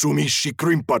 Agburtsumi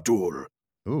Shikrimpatul."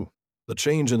 Ooh. The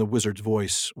change in the wizard's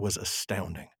voice was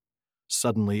astounding.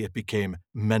 Suddenly it became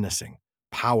menacing,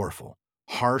 powerful,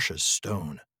 harsh as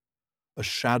stone. A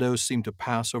shadow seemed to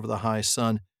pass over the high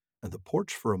sun, and the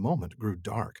porch for a moment grew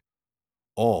dark.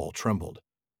 All trembled,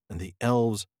 and the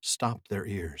elves stopped their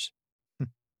ears.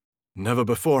 "Never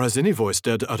before has any voice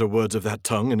dared to utter words of that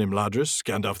tongue in Imladris,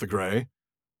 Gandalf the Grey,"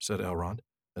 said Elrond,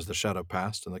 as the shadow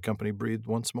passed and the company breathed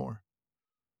once more.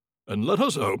 "And let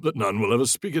us hope that none will ever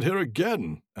speak it here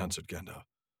again," answered Gandalf.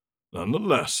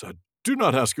 "Nonetheless, I do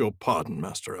not ask your pardon,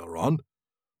 Master Elrond,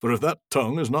 for if that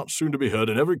tongue is not soon to be heard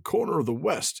in every corner of the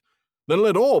West, then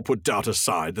let all put doubt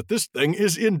aside that this thing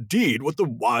is indeed what the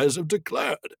wise have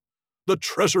declared, the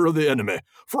treasure of the enemy,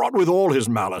 fraught with all his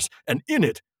malice, and in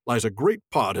it lies a great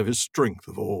part of his strength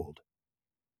of old."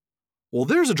 Well,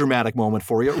 there's a dramatic moment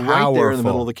for you right there in the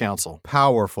middle of the council.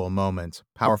 Powerful moment.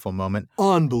 Powerful moment.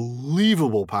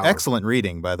 Unbelievable power. Excellent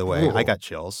reading, by the way. I got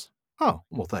chills. Oh,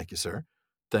 well, thank you, sir.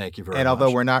 Thank you very much. And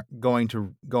although we're not going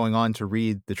on to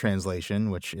read the translation,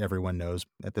 which everyone knows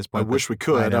at this point. I wish we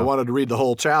could. I wanted to read the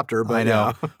whole chapter, but I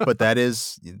know. But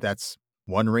that's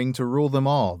one ring to rule them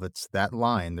all. That's that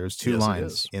line. There's two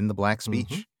lines in the Black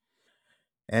Speech.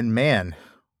 And man,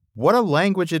 what a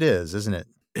language it is, isn't it?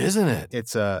 Isn't it?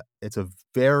 It's a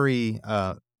very,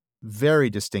 very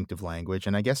distinctive language.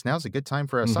 And I guess now's a good time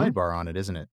for a sidebar on it,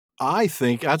 isn't it? I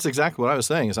think that's exactly what I was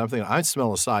saying. Is I'm thinking I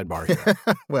smell a sidebar here.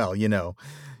 Well,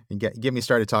 get me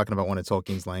started talking about one of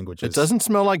Tolkien's languages. It doesn't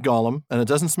smell like Gollum, and it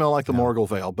doesn't smell like the Morgul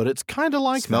Vale, but it's kind of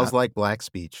like Smells like Black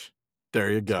Speech. There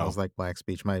you go. Smells like Black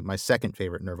Speech. My second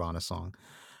favorite Nirvana song.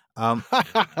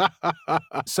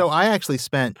 So I actually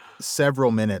spent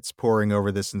several minutes poring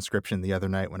over this inscription the other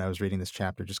night when I was reading this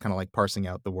chapter, just kind of like parsing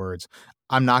out the words.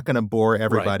 I'm not going to bore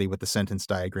everybody with the sentence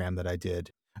diagram that I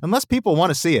did. Unless people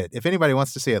want to see it. If anybody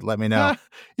wants to see it, let me know.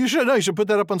 You should know. You should put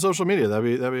that up on social media. That'd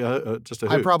be just a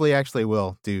hoot. I probably actually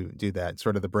will do that,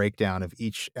 sort of the breakdown of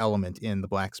each element in the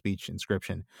Black Speech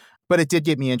inscription. But it did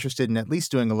get me interested in at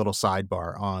least doing a little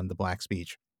sidebar on the Black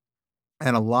Speech.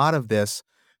 And a lot of this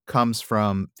comes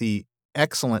from the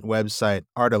excellent website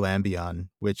Artalambion,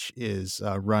 which is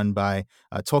run by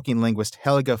Tolkien linguist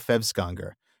Helge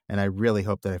Fevskanger. And I really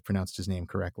hope that I've pronounced his name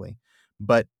correctly.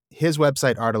 But his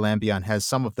website, Artalambion, has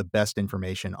some of the best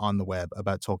information on the web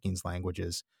about Tolkien's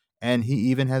languages, and he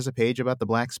even has a page about the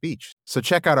Black Speech. So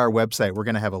check out our website. We're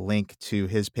going to have a link to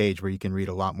his page where you can read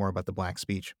a lot more about the Black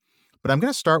Speech. But I'm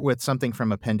going to start with something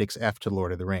from Appendix F to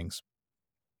Lord of the Rings.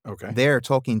 Okay. There,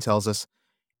 Tolkien tells us,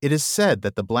 "It is said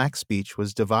that the Black Speech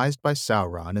was devised by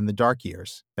Sauron in the Dark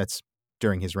Years," that's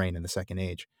during his reign in the Second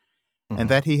Age, "and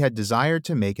that he had desired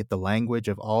to make it the language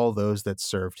of all those that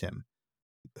served him."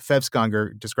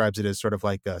 Fevskanger describes it as sort of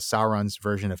like Sauron's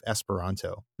version of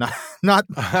Esperanto. Not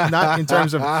in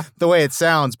terms of the way it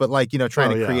sounds, but like,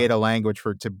 trying to create a language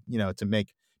to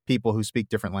make people who speak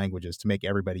different languages, to make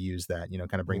everybody use that,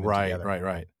 kind of bring them together.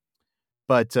 Right.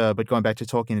 But going back to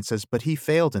Tolkien, it says, "But he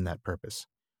failed in that purpose.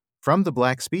 From the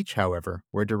Black Speech, however,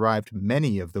 were derived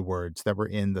many of the words that were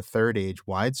in the Third Age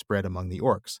widespread among the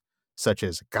orcs, such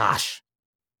as gash,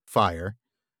 fire.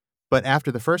 But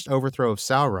after the first overthrow of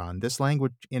Sauron, this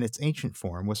language in its ancient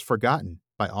form was forgotten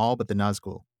by all but the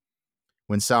Nazgul.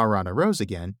 When Sauron arose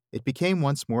again, it became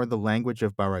once more the language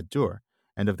of Barad-dûr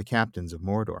and of the captains of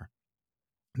Mordor.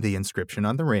 The inscription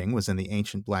on the ring was in the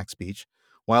ancient Black Speech,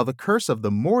 while the curse of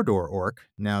the Mordor orc,"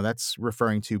 now that's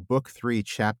referring to Book 3,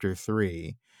 Chapter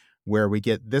 3, where we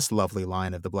get this lovely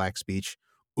line of the Black Speech,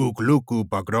 "Ugluku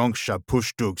bagrongsha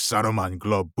pushtug Saruman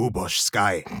glob bubosh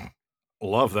sky."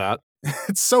 Love that.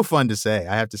 It's so fun to say,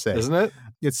 I have to say. Isn't it?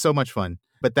 It's so much fun.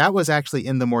 But that was actually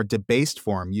in the more debased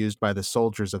form used by the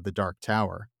soldiers of the Dark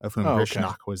Tower, of whom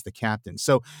Rishnach was the captain.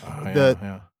 So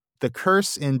the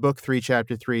curse in Book 3,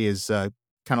 Chapter 3 is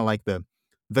kind of like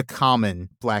the common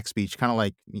Black Speech, kind of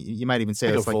like, you might even say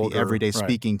it's like vulgar, the everyday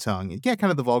speaking tongue. Yeah, kind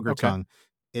of the vulgar tongue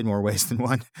in more ways than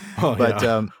one.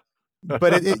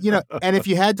 But and if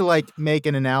you had to like make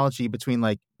an analogy between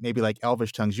like maybe like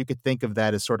Elvish tongues, you could think of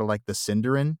that as sort of like the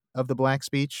Sindarin of the Black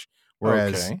Speech,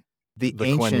 whereas Okay. the The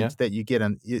ancient Quenya. that you get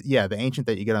on the ancient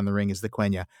that you get on the ring is the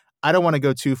Quenya. I don't want to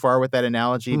go too far with that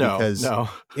analogy because No.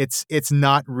 it's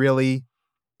not really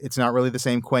the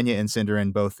same. Quenya and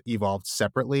Sindarin both evolved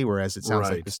separately, whereas it sounds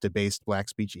like Right. this debased Black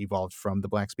Speech evolved from the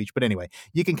Black Speech. But anyway,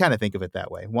 you can kind of think of it that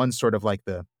way. One's sort of like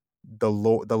the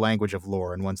language of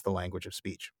lore, and one's the language of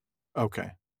speech.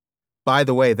 Okay. By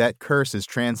the way, that curse is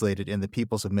translated in the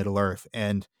Peoples of Middle-earth,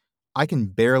 and I can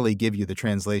barely give you the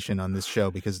translation on this show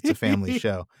because it's a family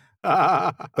show.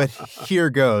 But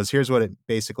here goes. Here's what it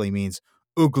basically means.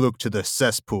 Ugluk to the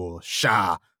cesspool,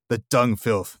 Shah, the dung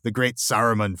filth, the great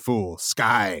Saruman fool,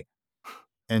 Sky.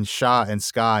 And Shah and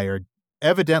Sky are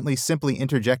evidently simply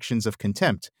interjections of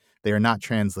contempt. They are not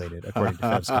translated, according to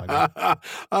Fevskoger.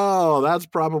 Oh, that's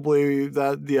probably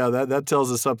that. Yeah, that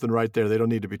tells us something right there. They don't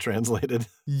need to be translated.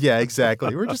 Yeah,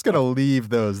 exactly. We're just going to leave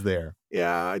those there.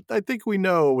 Yeah, I think we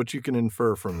know what you can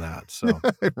infer from that. So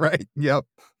right. Yep.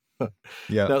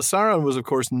 Yeah. Now, Sauron was, of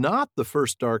course, not the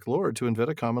first Dark Lord to invent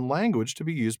a common language to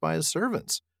be used by his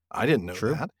servants. I didn't know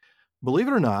True. that. Believe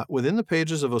it or not, within the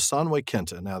pages of Osanwe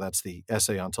Kenta, now that's the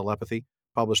essay on telepathy,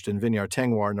 published in Vinyar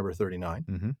Tengwar number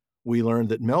 39, we learned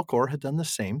that Melkor had done the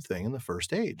same thing in the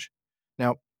First Age.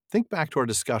 Now, think back to our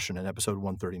discussion in episode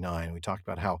 139. We talked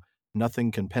about how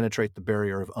nothing can penetrate the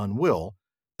barrier of unwill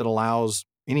that allows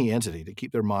any entity to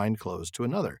keep their mind closed to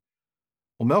another.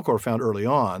 Well, Melkor found early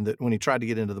on that when he tried to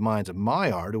get into the minds of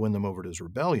Maiar to win them over to his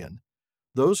rebellion,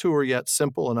 those who were yet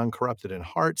simple and uncorrupted in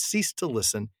heart ceased to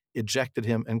listen, ejected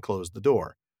him, and closed the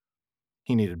door.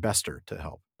 He needed Bester to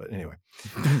help. But anyway,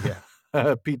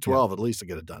 P12 at least to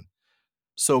get it done.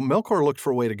 So Melkor looked for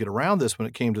a way to get around this when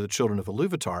it came to the children of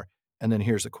Iluvatar. And then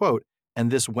here's a quote, and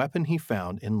this weapon he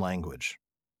found in language.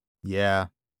 Yeah.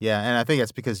 Yeah, and I think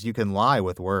that's because you can lie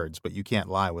with words, but you can't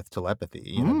lie with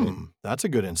telepathy. That's a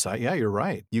good insight. Yeah, you're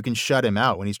right. You can shut him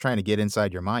out. When he's trying to get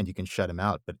inside your mind, you can shut him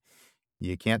out, but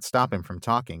you can't stop him from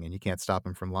talking, and you can't stop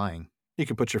him from lying. You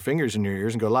can put your fingers in your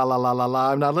ears and go, la, la, la, la,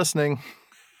 la, I'm not listening.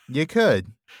 You could.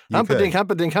 Humpadink,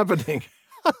 humpadink, humpadink.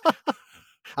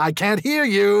 I can't hear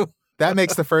you. That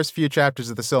makes the first few chapters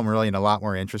of the Silmarillion a lot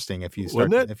more interesting if you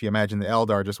imagine the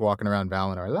Eldar just walking around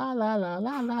Valinor, la, la, la,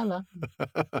 la, la, la.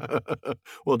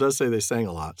 Well, it does say they sang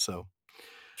a lot, so.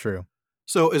 True.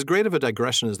 So as great of a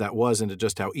digression as that was into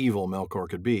just how evil Melkor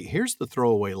could be, here's the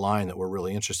throwaway line that we're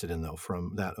really interested in, though,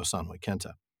 from that Osanwe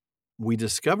Kenta. We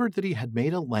discovered that he had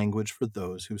made a language for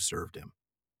those who served him.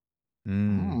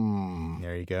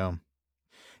 There you go.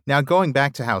 Now, going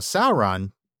back to how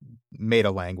Sauron made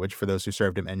a language for those who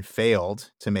served him and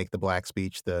failed to make the Black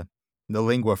Speech the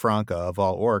lingua franca of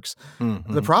all orcs.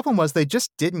 The problem was they just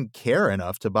didn't care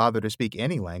enough to bother to speak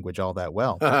any language all that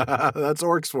well. That's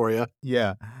orcs for you.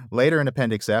 Yeah. Later in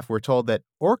Appendix F, we're told that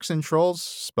orcs and trolls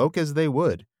spoke as they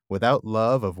would, without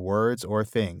love of words or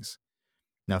things.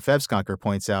 Now, Fevskoger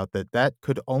points out that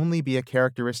could only be a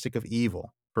characteristic of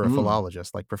evil for a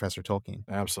philologist like Professor Tolkien.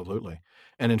 Absolutely.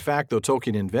 And in fact, though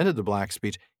Tolkien invented the Black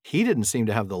Speech, he didn't seem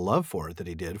to have the love for it that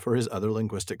he did for his other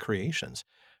linguistic creations.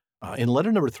 In letter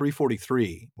number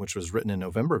 343, which was written in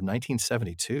November of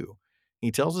 1972, he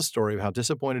tells a story of how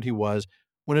disappointed he was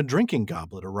when a drinking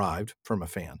goblet arrived from a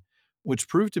fan, which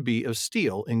proved to be of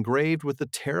steel engraved with the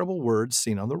terrible words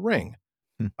seen on the ring.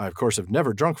 I, of course, have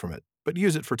never drunk from it, but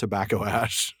use it for tobacco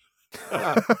ash.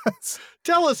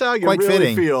 Tell us how you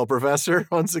really feel, Professor,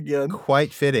 once again.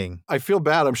 Quite fitting. I feel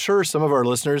bad. I'm sure some of our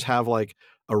listeners have like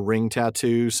a ring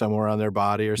tattoo somewhere on their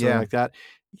body or something like that.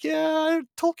 Yeah,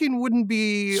 Tolkien wouldn't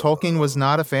be... Tolkien was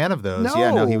not a fan of those.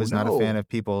 He was not a fan of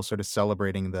people sort of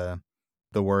celebrating the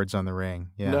words on the ring.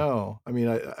 Yeah. No, I mean,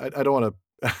 I don't want to...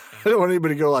 I don't want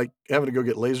anybody to go like having to go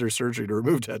get laser surgery to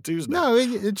remove tattoos now. No,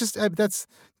 it just that's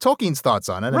Tolkien's thoughts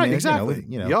on it. Right, I mean, exactly.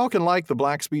 Y'all can like the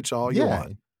Black Speech all you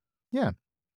want. Yeah.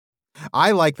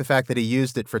 I like the fact that he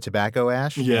used it for tobacco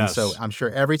ash. Yes. And so I'm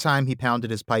sure every time he pounded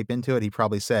his pipe into it, he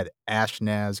probably said, Ash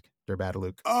Nazg der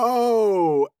Badaluk.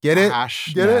 Oh, get it?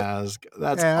 Ash Get Nazg. it?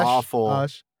 That's Ash, awful.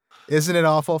 Ash. Isn't it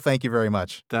awful? Thank you very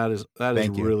much. That is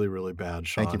really, really bad,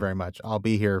 Sean. Thank you very much. I'll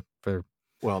be here for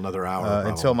another hour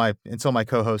until my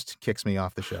co-host kicks me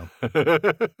off the show.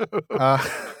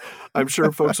 I'm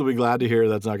sure folks will be glad to hear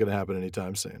that's not going to happen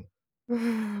anytime soon.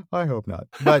 I hope not.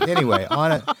 But anyway,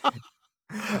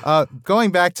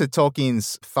 going back to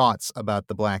Tolkien's thoughts about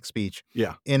the Black Speech.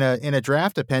 Yeah. In a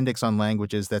draft appendix on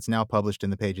languages that's now published in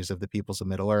the pages of the Peoples of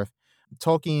Middle-earth,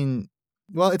 Tolkien,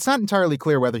 well, it's not entirely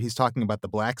clear whether he's talking about the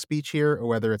Black Speech here or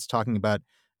whether it's talking about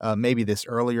maybe this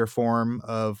earlier form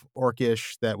of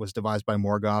Orcish that was devised by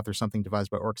Morgoth or something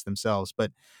devised by orcs themselves.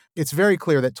 But it's very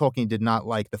clear that Tolkien did not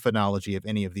like the phonology of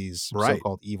any of these Right.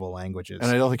 so-called evil languages.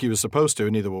 And I don't think he was supposed to,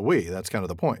 neither will we. That's kind of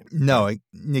the point. No, right?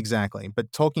 Exactly.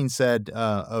 But Tolkien said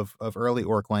of early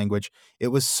Orc language, it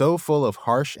was so full of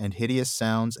harsh and hideous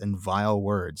sounds and vile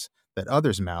words that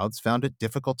others' mouths found it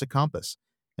difficult to compass,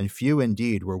 and few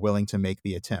indeed were willing to make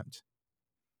the attempt.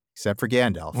 Except for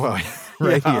Gandalf. Well,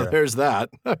 right yeah, here. There's that.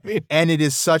 I mean, and it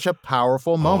is such a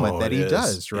powerful moment that he is.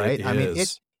 does, right? It I mean,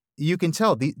 is. you can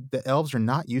tell the elves are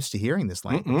not used to hearing this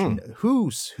language. And who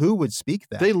would speak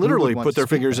that? They literally put their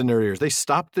fingers in their ears. They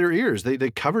stopped their ears.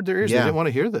 They covered their ears. Yeah. They didn't want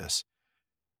to hear this.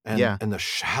 And the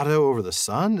shadow over the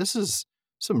sun. This is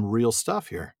some real stuff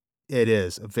here. It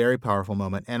is a very powerful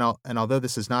moment. And although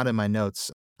this is not in my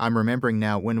notes, I'm remembering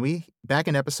now back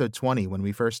in episode 20 when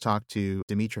we first talked to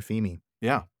Dimitra Femi.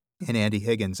 Yeah. And Andy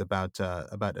Higgins about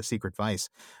A Secret Vice.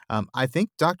 I think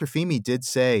Dr. Femi did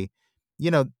say,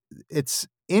 it's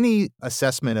any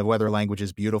assessment of whether language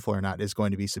is beautiful or not is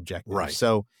going to be subjective. Right.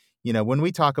 So, when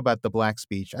we talk about the black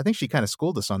speech, I think she kind of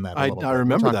schooled us on that a little bit. I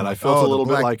remember that. I felt a little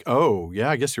bit like, oh, yeah,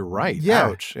 I guess you're right. Yeah.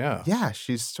 Ouch. Yeah. Yeah,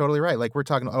 she's totally right. Like we're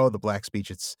talking, the black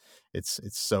speech, it's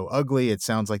so ugly. It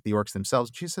sounds like the orcs themselves.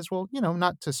 She says, well,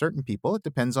 not to certain people. It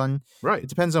depends on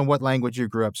what language you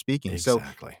grew up speaking.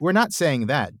 Exactly. So we're not saying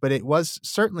that, but it was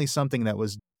certainly something that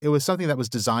was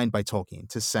designed by Tolkien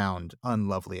to sound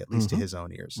unlovely, at least to his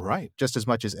own ears. Right. Just as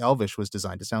much as Elvish was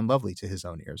designed to sound lovely to his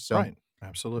own ears. So right.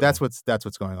 Absolutely. That's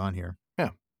what's going on here. Yeah.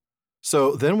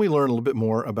 So then we learn a little bit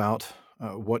more about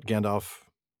what Gandalf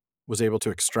was able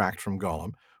to extract from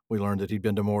Gollum. We learned that he'd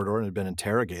been to Mordor and had been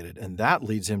interrogated. And that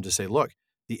leads him to say, look,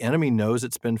 the enemy knows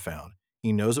it's been found.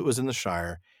 He knows it was in the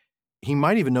Shire. He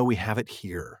might even know we have it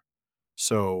here.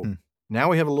 So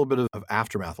now we have a little bit of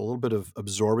aftermath, a little bit of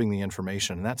absorbing the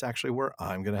information. And that's actually where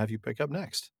I'm going to have you pick up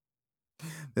next.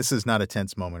 This is not a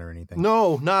tense moment or anything.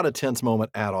 No, not a tense moment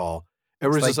at all.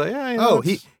 Everyone's just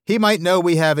like, he might know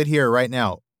we have it here right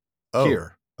now. Oh,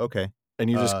 here. Okay.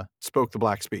 And you just spoke the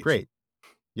black speech. Great.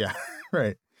 Yeah,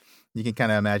 right. You can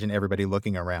kind of imagine everybody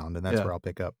looking around, and that's where I'll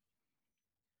pick up.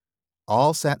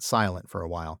 All sat silent for a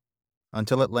while,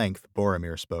 until at length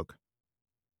Boromir spoke.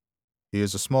 He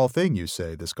is a small thing, you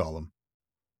say, this Gollum.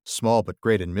 Small but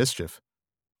great in mischief.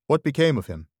 What became of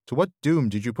him? To what doom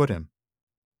did you put him?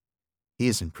 He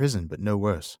is in prison, but no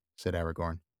worse, said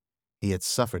Aragorn. He had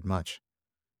suffered much.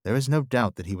 There is no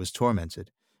doubt that he was tormented,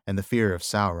 and the fear of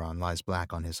Sauron lies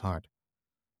black on his heart.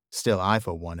 Still, I,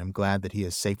 for one, am glad that he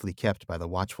is safely kept by the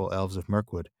watchful elves of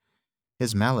Mirkwood.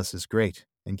 His malice is great,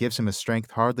 and gives him a strength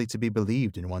hardly to be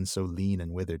believed in one so lean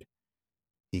and withered.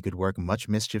 He could work much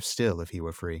mischief still if he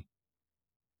were free.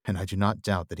 And I do not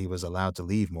doubt that he was allowed to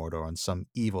leave Mordor on some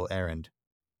evil errand.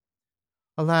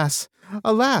 Alas,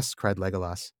 alas, cried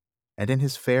Legolas, and in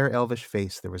his fair elvish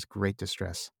face there was great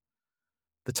distress.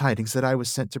 The tidings that I was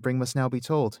sent to bring must now be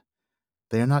told.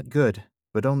 They are not good,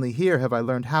 but only here have I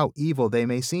learned how evil they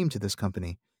may seem to this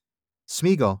company.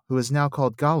 Smeagol, who is now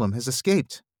called Gollum, has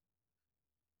escaped.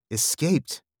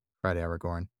 Escaped, cried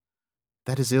Aragorn.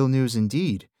 That is ill news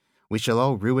indeed. We shall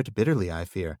all rue it bitterly, I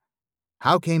fear.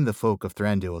 How came the folk of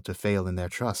Thranduil to fail in their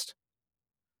trust?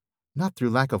 Not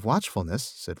through lack of watchfulness,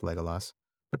 said Legolas,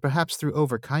 but perhaps through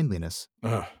over-kindliness.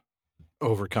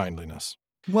 Over-kindliness.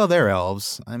 Well, they're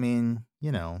elves. I mean,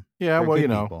 Yeah, well,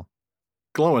 people.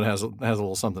 Glowin has a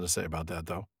little something to say about that,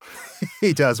 though.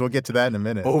 He does. We'll get to that in a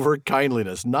minute.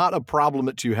 Over-kindliness. Not a problem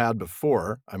that you had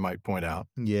before, I might point out.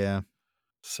 Yeah.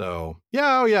 So,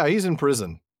 yeah, he's in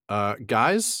prison.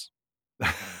 Guys,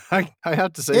 I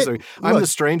have to say something. I'm the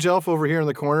strange elf over here in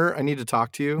the corner. I need to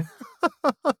talk to you.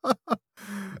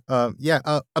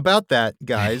 About that,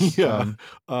 guys.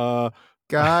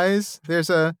 Guys, there's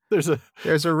a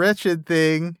wretched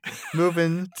thing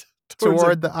moving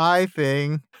toward the eye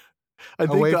thing. I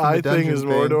think the eye thing is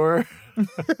Mordor.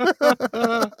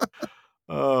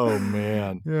 Oh,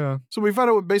 man. Yeah. So we found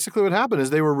out basically what happened is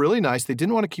they were really nice. They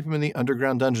didn't want to keep him in the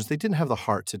underground dungeons. They didn't have the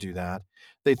heart to do that.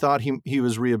 They thought he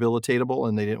was rehabilitatable,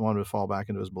 and they didn't want him to fall back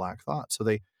into his black thought. So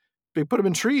they put him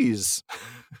in trees.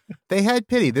 They had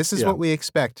pity. This is what we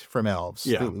expect from elves.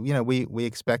 Yeah. We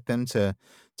expect them to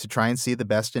try and see the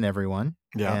best in everyone.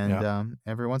 Yeah. And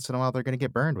every once in a while, they're going to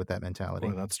get burned with that mentality.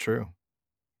 Well, that's true.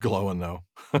 Glowing, though.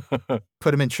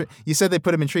 Put him in You said they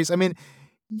put him in trees. I mean,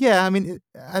 yeah,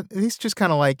 he's just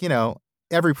kind of like,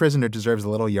 every prisoner deserves a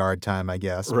little yard time, I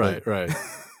guess. Right.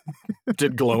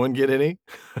 Did Glowin get any?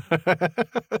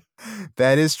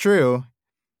 That is true.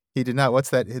 He did not. What's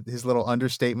that? His little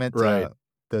understatement? Right.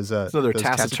 Those another those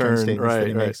taciturn statements that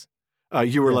he makes.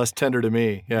 You were Yeah. less tender to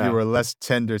me. Yeah. You were less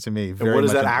tender to me. Very what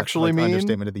does much that actually mean?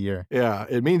 Understatement of the year. Yeah,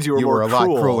 it means you were You more were a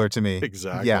cruel. lot crueler to me.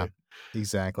 Exactly. Yeah,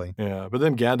 exactly. Yeah, but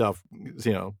then Gandalf,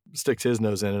 sticks his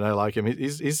nose in, and I like him.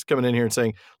 He's coming in here and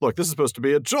saying, "Look, this is supposed to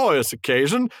be a joyous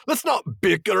occasion. Let's not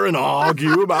bicker and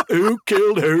argue about who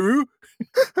killed who."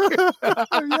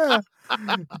 Yeah,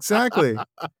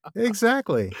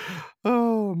 exactly.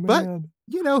 Oh But man,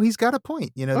 he's got a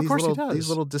point. of course he does. These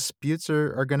little disputes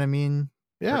are going to mean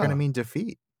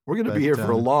defeat. We're going to be But, here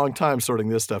for a long time sorting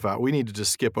this stuff out. We need to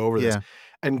just skip over this. Yeah.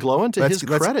 And Glowin, to his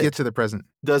Let's credit, get to the present.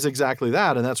 does exactly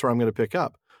that, and that's where I'm going to pick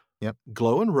up. Yep.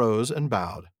 Glowin rose and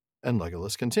bowed, and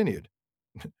Legolas continued.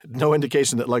 No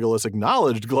indication that Legolas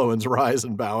acknowledged Glowin's rise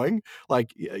and bowing.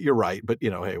 Like, you're right, but,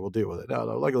 hey, we'll deal with it. No,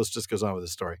 Legolas just goes on with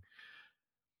his story.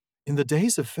 In the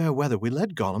days of fair weather, we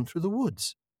led Gollum through the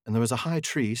woods, and there was a high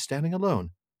tree standing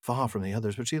alone, far from the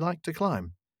others, which he liked to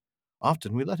climb.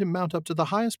 Often we let him mount up to the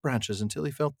highest branches until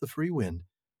he felt the free wind,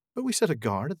 but we set a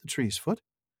guard at the tree's foot.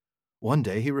 One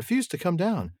day he refused to come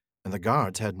down, and the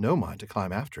guards had no mind to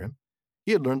climb after him.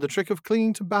 He had learned the trick of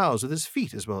clinging to boughs with his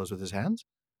feet as well as with his hands,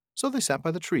 so they sat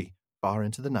by the tree far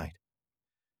into the night.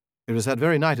 It was that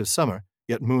very night of summer,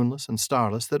 yet moonless and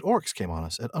starless, that orcs came on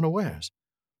us at unawares.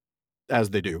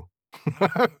 As they do.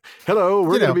 Hello,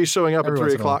 we're going to be showing up at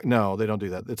 3 o'clock. No, they don't do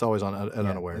that. It's always at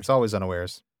unawares. It's always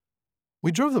unawares.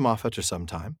 We drove them off after some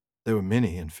time. They were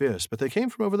many and fierce, but they came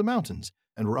from over the mountains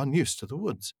and were unused to the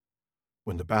woods.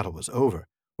 When the battle was over,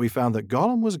 we found that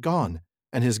Gollum was gone,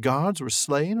 and his guards were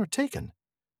slain or taken.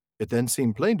 It then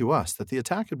seemed plain to us that the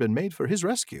attack had been made for his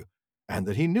rescue, and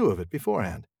that he knew of it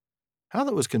beforehand. How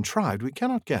that was contrived we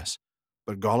cannot guess,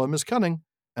 but Gollum is cunning,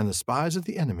 and the spies of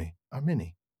the enemy are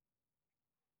many.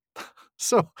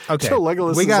 So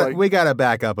Legolas we got to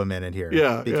back up a minute here.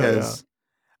 Yeah. Because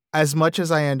as much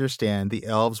as I understand the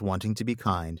elves wanting to be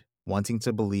kind, wanting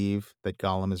to believe that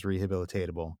Gollum is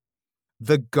rehabilitatable,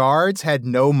 the guards had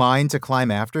no mind to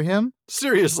climb after him?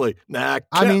 Seriously. Nah,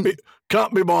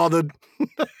 can't be bothered.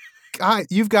 God,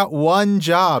 you've got one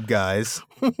job, guys.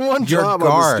 One job on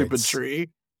the stupid tree.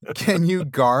 Can you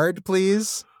guard,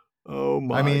 please? Oh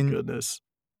my goodness.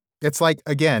 It's like,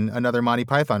 again, another Monty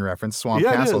Python reference, Swamp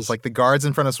Castle. It's like the guards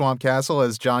in front of Swamp Castle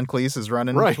as John Cleese is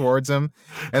running towards him.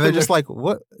 And they're just like,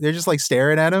 what? They're just like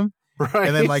staring at him. Right.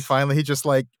 And then finally he just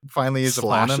is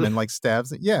upon him and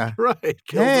stabs it. Yeah. Right.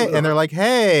 Hey. And they're like,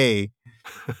 hey.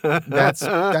 That's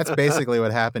basically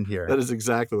what happened here. That is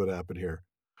exactly what happened here.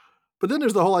 But then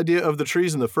there's the whole idea of the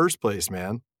trees in the first place,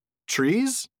 man.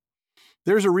 Trees?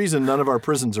 There's a reason none of our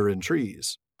prisons are in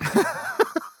trees.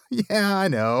 Yeah, I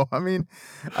know. I mean,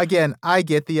 again, I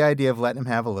get the idea of letting him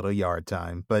have a little yard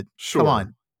time, but Come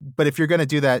on. But if you're going to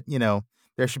do that,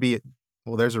 there should be,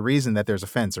 there's a reason that there's a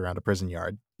fence around a prison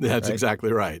yard. That's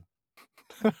exactly right.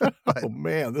 Oh,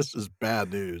 man, this is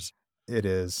bad news. It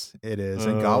is. And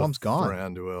Gollum's gone.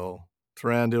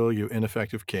 Thranduil, you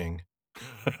ineffective king.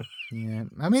 Yeah.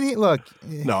 I mean, look.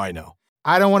 No, I know.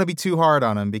 I don't want to be too hard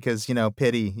on him because,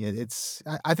 pity.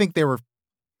 I think they were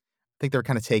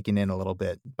kind of taken in a little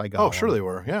bit by Gollum. Oh, sure they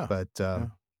were, yeah.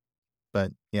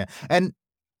 But yeah. And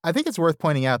I think it's worth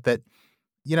pointing out that,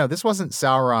 this wasn't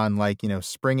Sauron,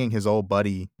 springing his old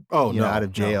buddy out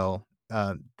of jail.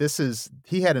 No.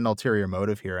 He had an ulterior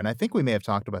motive here. And I think we may have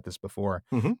talked about this before,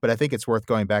 but I think it's worth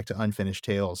going back to Unfinished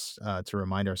Tales to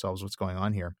remind ourselves what's going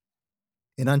on here.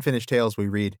 In Unfinished Tales, we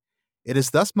read, "It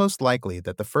is thus most likely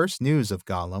that the first news of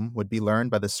Gollum would be learned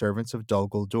by the servants of Dol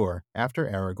Guldur after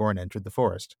Aragorn entered the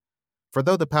forest. For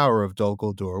though the power of Dol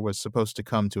Guldur was supposed to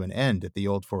come to an end at the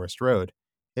Old Forest Road,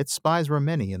 its spies were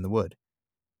many in the wood.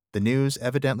 The news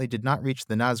evidently did not reach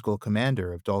the Nazgul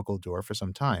commander of Dol Guldur for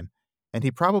some time, and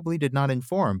he probably did not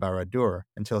inform Barad-dûr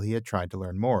until he had tried to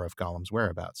learn more of Gollum's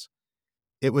whereabouts.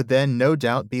 It would then no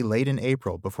doubt be late in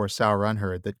April before Sauron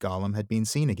heard that Gollum had been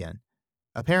seen again,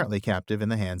 apparently captive in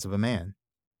the hands of a man.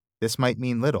 This might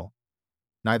mean little.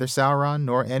 Neither Sauron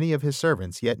nor any of his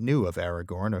servants yet knew of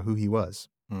Aragorn or who he was."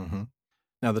 Mm-hmm.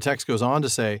 Now, the text goes on to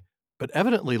say, but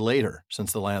evidently later,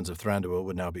 since the lands of Thranduil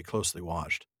would now be closely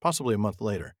watched, possibly a month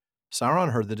later,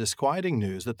 Sauron heard the disquieting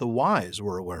news that the wise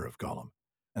were aware of Gollum,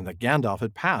 and that Gandalf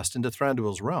had passed into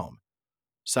Thranduil's realm.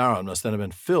 Sauron must then have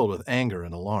been filled with anger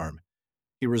and alarm.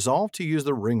 He resolved to use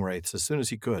the ringwraiths as soon as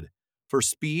he could, for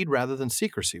speed rather than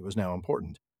secrecy was now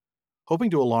important.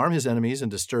 Hoping to alarm his enemies and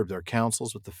disturb their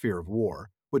councils with the fear of war,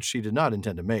 which he did not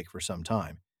intend to make for some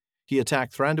time, he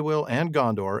attacked Thranduil and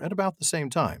Gondor at about the same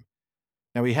time.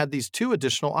 Now he had these two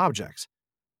additional objects,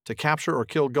 to capture or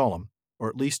kill Gollum, or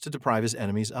at least to deprive his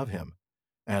enemies of him,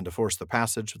 and to force the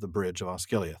passage of the bridge of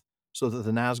Osgiliath, so that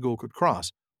the Nazgul could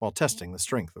cross while testing the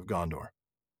strength of Gondor.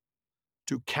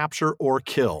 To capture or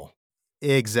kill.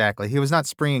 Exactly. He was not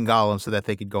springing Gollum so that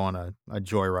they could go on a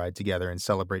joyride together and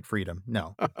celebrate freedom.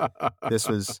 No. This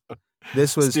was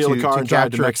Steal a car to and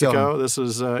drive to capture or kill him. Mexico. This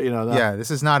is, Yeah, this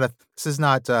is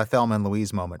not Thelma and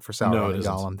Louise moment for No, Sauron it and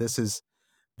isn't. Gollum.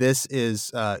 This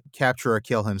is capture or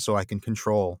kill him so I can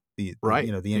control the right.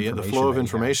 the information. The flow of that he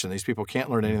information. These people can't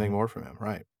learn anything Mhm. more from him.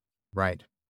 Right. Right.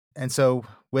 And so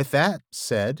with that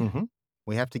said, Hmm.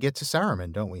 we have to get to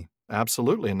Saruman, don't we?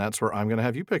 Absolutely. And that's where I'm going to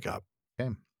have you pick up.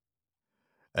 Okay.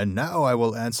 And now I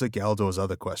will answer Galdor's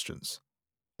other questions.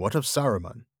 What of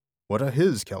Saruman? What are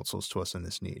his counsels to us in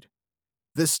this need?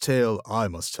 This tale I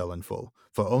must tell in full,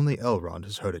 for only Elrond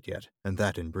has heard it yet, and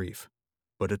that in brief.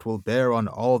 But it will bear on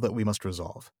all that we must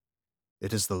resolve.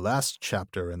 It is the last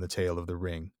chapter in the tale of the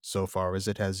ring, so far as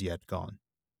it has yet gone.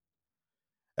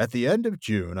 At the end of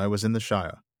June I was in the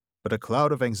Shire, but a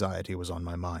cloud of anxiety was on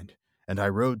my mind, and I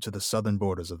rode to the southern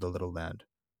borders of the little land,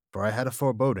 for I had a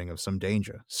foreboding of some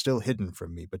danger, still hidden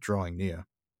from me but drawing near.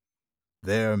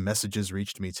 There messages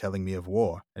reached me telling me of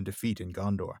war and defeat in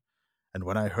Gondor, and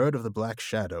when I heard of the Black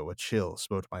Shadow a chill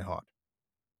smote my heart.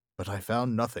 But I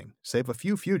found nothing, save a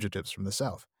few fugitives from the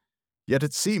south, yet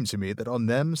it seemed to me that on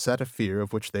them sat a fear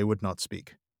of which they would not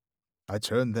speak. I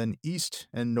turned then east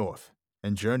and north,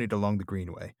 and journeyed along the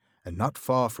greenway, and not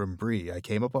far from Bree I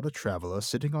came upon a traveller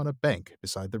sitting on a bank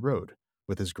beside the road,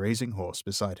 with his grazing horse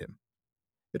beside him.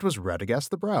 It was Radagast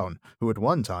the Brown, who at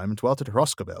one time dwelt at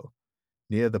Roscabel,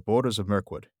 near the borders of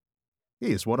Mirkwood.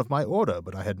 He is one of my order,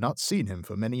 but I had not seen him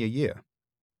for many a year.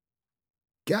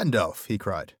 Gandalf, he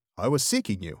cried, I was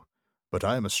seeking you, but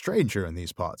I am a stranger in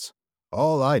these parts.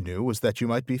 All I knew was that you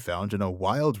might be found in a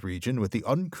wild region with the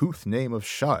uncouth name of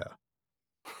Shire.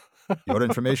 Your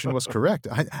information was correct.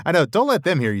 I know, don't let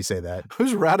them hear you say that.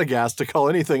 Who's Radagast to call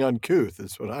anything uncouth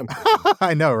is what I'm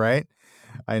I know, right?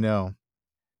 I know.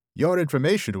 Your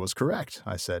information was correct,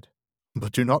 I said.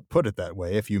 But do not put it that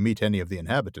way if you meet any of the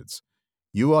inhabitants.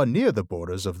 You are near the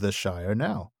borders of this shire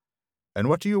now. And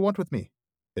what do you want with me?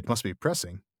 It must be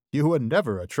pressing. You were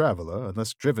never a traveler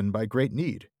unless driven by great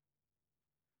need.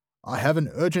 I have an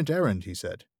urgent errand, he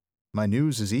said. My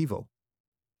news is evil.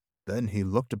 Then he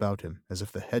looked about him as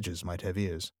if the hedges might have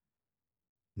ears.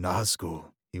 Nazgul,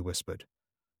 he whispered.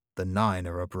 The Nine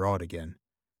are abroad again.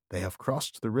 They have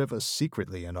crossed the river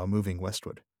secretly and are moving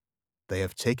westward. They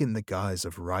have taken the guise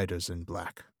of riders in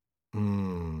black.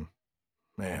 Man,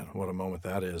 what a moment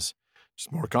that is.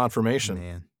 Just more confirmation.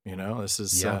 Man. This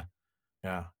is, Yeah.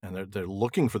 And they're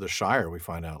looking for the Shire, we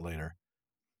find out later.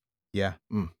 Yeah.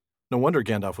 No wonder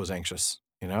Gandalf was anxious.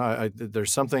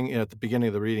 There's something at the beginning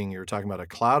of the reading, you were talking about a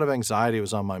cloud of anxiety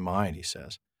was on my mind, he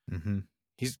says. Mm-hmm.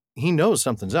 He knows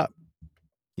something's up.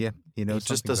 Yeah, he knows. He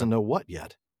just doesn't know what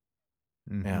yet.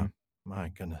 Mm-hmm. Yeah, my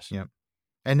goodness. Yep.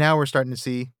 And now we're starting to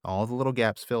see all the little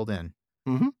gaps filled in.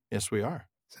 Mm-hmm. Yes, we are.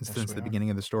 Since the beginning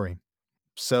of the story.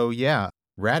 So yeah,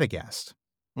 Radagast.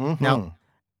 Mm-hmm. Now,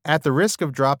 at the risk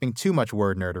of dropping too much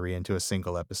word nerdery into a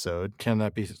single episode, can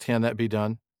that be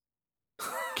done?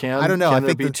 I don't know. Can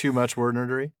there be too much word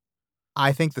nerdery?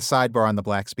 I think the sidebar on the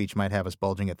black speech might have us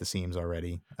bulging at the seams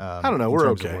already. I don't know. In We're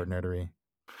terms okay. Of word nerdery.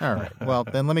 All right. Well,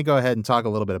 then let me go ahead and talk a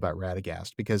little bit about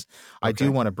Radagast, because I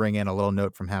do want to bring in a little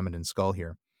note from Hammond and Skull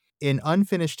here. In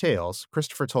Unfinished Tales,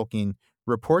 Christopher Tolkien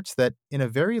reports that in a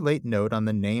very late note on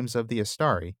the names of the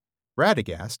Astari,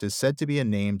 Radagast is said to be a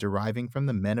name deriving from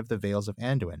the men of the Vales of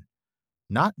Anduin,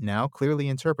 not now clearly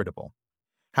interpretable.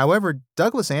 However,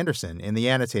 Douglas Anderson in the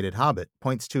annotated Hobbit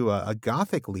points to a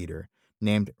Gothic leader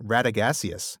named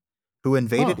Radagasius, who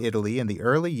invaded Italy in the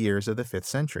early years of the 5th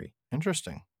century.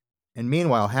 Interesting. And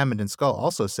meanwhile, Hammond and Skull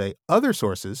also say other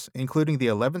sources, including the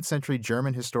 11th century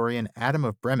German historian Adam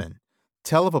of Bremen,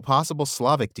 tell of a possible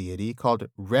Slavic deity called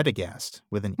Radagast,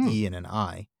 with an E and an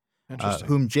I,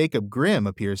 whom Jacob Grimm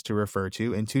appears to refer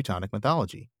to in Teutonic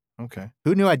mythology. Okay.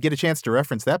 Who knew I'd get a chance to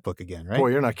reference that book again, right?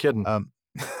 Boy, you're not kidding.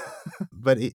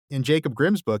 But in Jacob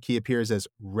Grimm's book, he appears as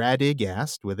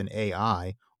Radigast with an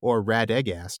AI or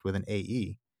Radagast with an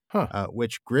AE,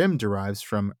 which Grimm derives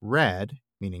from rad,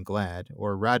 meaning glad,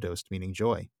 or radost, meaning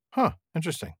joy.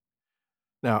 Interesting.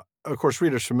 Now, of course,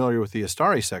 readers familiar with the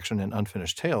Astari section in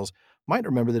Unfinished Tales might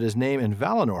remember that his name in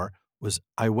Valinor was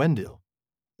Iwendil,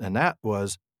 and that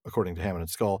was, according to Hammond and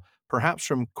Skull, perhaps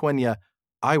from Quenya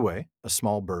Iwe, a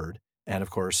small bird, and of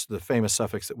course the famous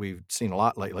suffix that we've seen a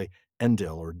lot lately,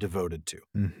 Endil, or devoted to.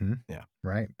 Mm-hmm. Yeah.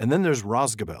 Right. And then there's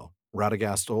Rosgabel,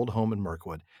 Radagast's old home in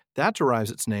Mirkwood. That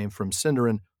derives its name from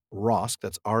Sindarin Rosk,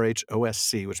 that's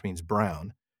R-H-O-S-C, which means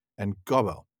brown, and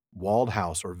Gobel, walled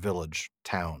house or village,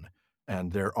 town.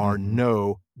 And there are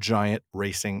no giant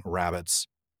racing rabbits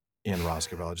in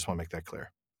Rosgabel. I just want to make that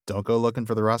clear. Don't go looking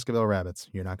for the Rosgabel rabbits.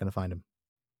 You're not going to find them.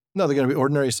 No, they're going to be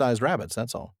ordinary-sized rabbits,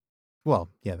 that's all. Well,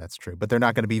 yeah, that's true. But they're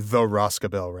not going to be the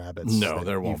Roscabel rabbits. No,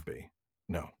 there won't be.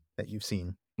 No. That you've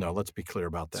seen. No, let's be clear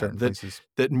about that. Certain places.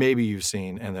 That maybe you've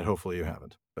seen and that hopefully you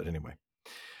haven't. But anyway.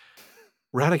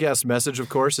 Radagast's message, of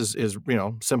course, is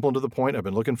simple and to the point. I've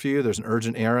been looking for you. There's an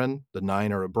urgent errand. The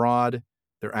Nine are abroad.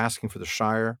 They're asking for the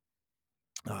Shire.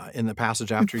 In the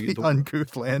passage after you... The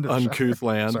uncouth land of Uncouth Shire.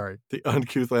 land. Sorry. The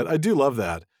uncouth land. I do love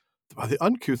that. By the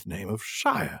uncouth name of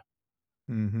Shire.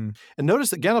 Mm-hmm. And notice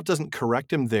that Gandalf doesn't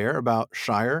correct him there about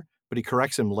Shire, but he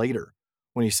corrects him later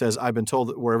when he says, I've been told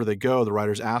that wherever they go, the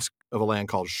riders ask of a land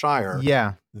called Shire.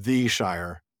 Yeah. The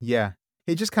Shire. Yeah.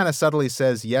 He just kind of subtly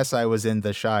says, yes, I was in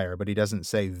the Shire, but he doesn't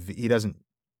say, he doesn't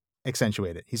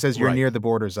accentuate it. He says, you're near the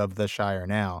borders of the Shire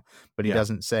now, but he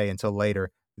doesn't say until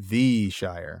later, the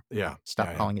Shire. Yeah.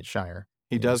 Stop calling it Shire.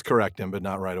 He does correct him, but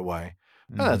not right away.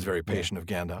 Mm-hmm. And that's very patient of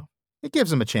Gandalf. It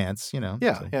gives him a chance,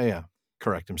 Yeah.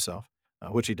 Correct himself,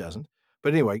 which he doesn't.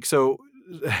 But anyway, so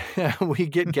we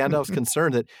get Gandalf's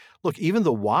concern that, look, even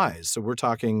the wise, so we're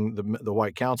talking the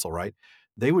White Council, right?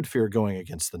 They would fear going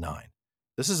against the Nine.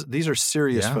 These are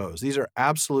serious foes. These are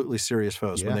absolutely serious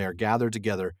foes when they are gathered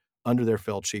together under their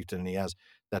fell chieftain. And he has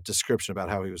that description about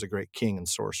how he was a great king and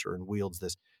sorcerer and wields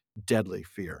this deadly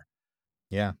fear.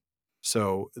 Yeah.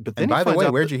 So, but then and by the way,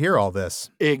 where'd you hear all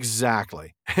this?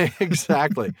 Exactly.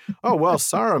 Exactly. Oh, well,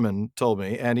 Saruman told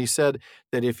me, and he said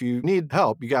that if you need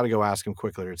help, you got to go ask him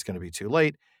quickly or it's going to be too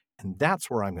late. And that's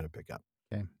where I'm going to pick up.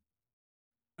 Okay.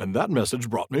 And that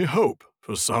message brought me hope,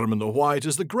 for Saruman the White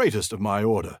is the greatest of my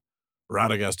order.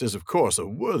 Radagast is, of course, a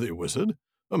worthy wizard,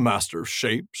 a master of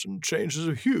shapes and changes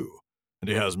of hue, and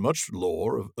he has much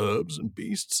lore of herbs and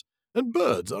beasts, and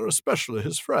birds are especially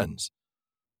his friends.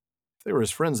 If they were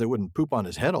his friends, they wouldn't poop on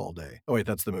his head all day. Oh, wait,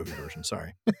 that's the movie version.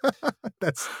 Sorry.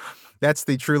 That's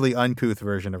the truly uncouth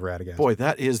version of Radagast. Boy,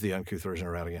 that is the uncouth version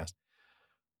of Radagast.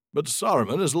 But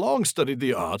Saruman has long studied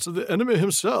the arts of the enemy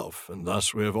himself, and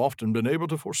thus we have often been able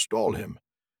to forestall him.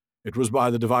 It was by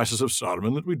the devices of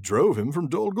Saruman that we drove him from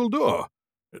Dol Guldur.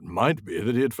 It might be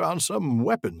that he had found some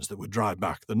weapons that would drive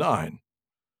back the Nine.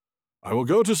 I will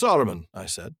go to Saruman, I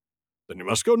said. Then you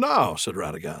must go now, said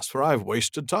Radagast, for I have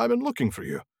wasted time in looking for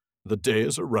you. The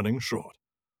days are running short.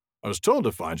 I was told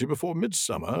to find you before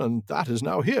midsummer, and that is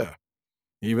now here.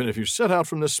 Even if you set out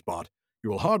from this spot,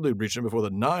 you will hardly reach him before the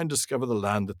Nine discover the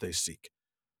land that they seek.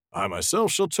 I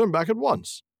myself shall turn back at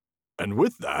once. And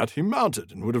with that he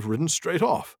mounted and would have ridden straight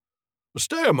off.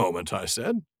 Stay a moment, I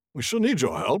said. We shall need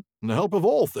your help, and the help of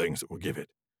all things that will give it.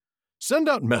 Send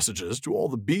out messages to all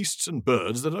the beasts and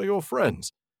birds that are your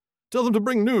friends. Tell them to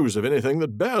bring news of anything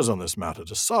that bears on this matter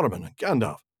to Saruman and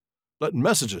Gandalf. Let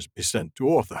messages be sent to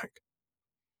Orthanc.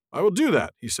 I will do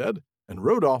that, he said, and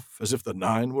rode off as if the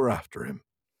Nine were after him.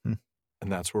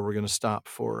 And that's where we're going to stop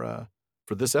for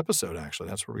this episode, actually.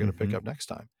 That's where we're going to pick up next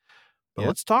time. But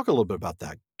let's talk a little bit about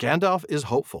that. Gandalf is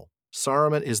hopeful.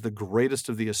 Saruman is the greatest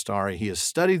of the Astari. He has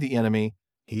studied the enemy.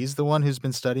 He's the one who's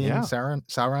been studying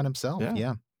Sauron himself.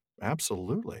 Yeah.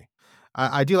 Absolutely.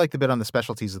 I do like the bit on the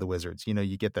specialties of the wizards.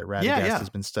 You get that Radagast has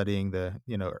been studying the,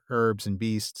 herbs and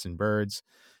beasts and birds.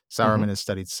 Saruman has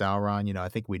studied Sauron. I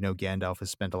think we know Gandalf has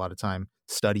spent a lot of time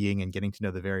studying and getting to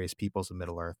know the various peoples of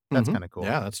Middle-earth. That's kind of cool.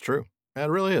 Yeah, that's true. It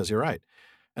really is. You're right.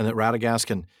 And that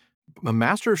Radagast a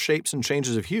master of shapes and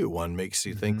changes of hue, one makes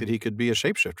you think that he could be a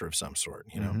shapeshifter of some sort,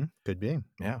 Could be.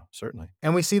 Yeah, certainly.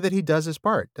 And we see that he does his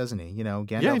part, doesn't he?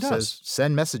 Gandalf says,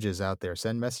 send messages out there,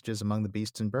 send messages among the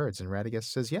beasts and birds. And Radagast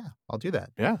says, yeah, I'll do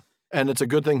that. Yeah. And it's a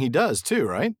good thing he does too,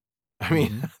 right? I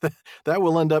mean, that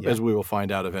will end up, as we will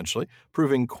find out eventually,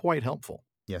 proving quite helpful.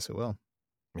 Yes, it will.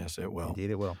 Yes, it will.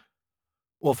 Indeed, it will.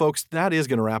 Well, folks, that is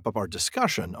going to wrap up our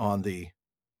discussion on the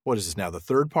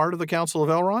third part of the Council of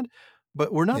Elrond?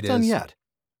 But we're not done yet.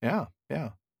 Yeah.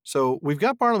 So we've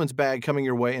got Barliman's Bag coming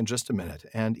your way in just a minute.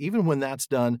 And even when that's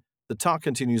done, the talk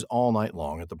continues all night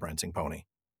long at the Prancing Pony.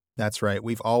 That's right.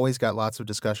 We've always got lots of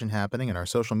discussion happening in our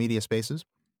social media spaces.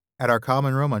 At our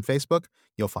common room on Facebook,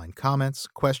 you'll find comments,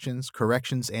 questions,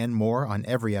 corrections, and more on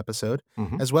every episode,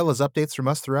 as well as updates from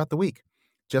us throughout the week.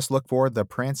 Just look for the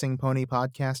Prancing Pony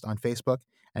Podcast on Facebook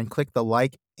and click the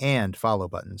like and follow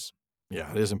buttons.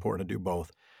 Yeah, it is important to do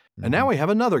both. And now we have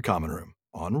another common room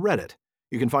on Reddit.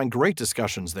 You can find great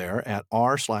discussions there at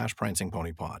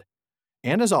r/PrancingPonyPod.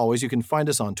 And as always, you can find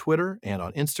us on Twitter and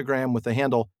on Instagram with the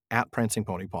handle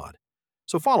 @PrancingPonyPod.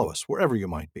 So follow us wherever you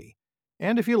might be.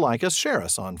 And if you like us, share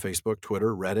us on Facebook,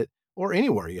 Twitter, Reddit, or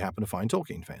anywhere you happen to find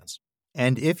Tolkien fans.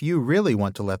 And if you really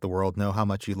want to let the world know how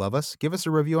much you love us, give us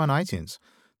a review on iTunes.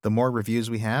 The more reviews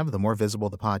we have, the more visible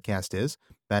the podcast is.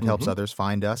 That helps others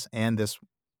find us and this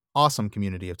awesome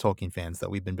community of Tolkien fans that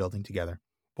we've been building together.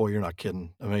 Boy, you're not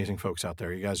kidding. Amazing folks out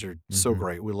there. You guys are so Mm-hmm.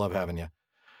 great. We love having you.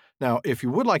 Now, if you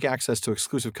would like access to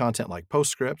exclusive content like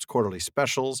postscripts, quarterly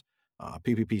specials,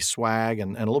 PPP swag,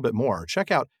 and a little bit more,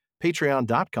 check out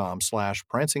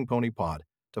patreon.com/prancingponypod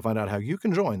to find out how you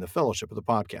can join the fellowship of the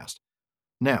podcast.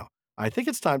 Now, I think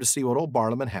it's time to see what old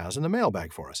Barliman has in the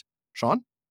mailbag for us. Sean?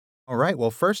 All right,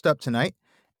 well, first up tonight,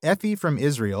 Effie from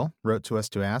Israel wrote to us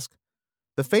to ask,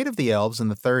 the fate of the elves in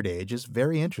the Third Age is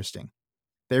very interesting.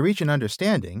 They reach an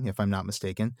understanding, if I'm not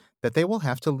mistaken, that they will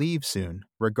have to leave soon,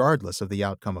 regardless of the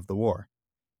outcome of the war.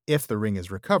 If the ring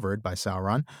is recovered by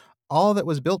Sauron, all that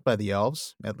was built by the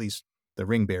elves, at least the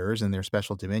ring bearers and their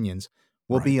special dominions,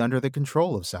 will be under the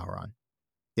control of Sauron.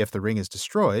 If the ring is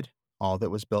destroyed, all that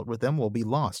was built with them will be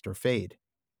lost or fade.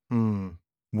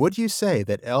 Would you say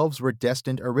that elves were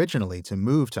destined originally to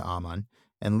move to Aman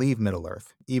and leave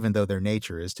Middle-earth, even though their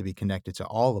nature is to be connected to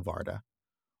all of Arda?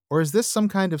 Or is this some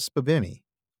kind of spabimmy,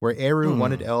 where Eru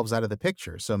wanted elves out of the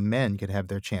picture so men could have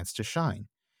their chance to shine?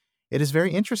 It is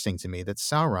very interesting to me that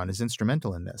Sauron is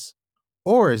instrumental in this.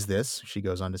 Or is this, she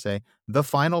goes on to say, the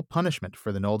final punishment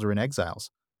for the Noldor exiles?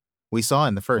 We saw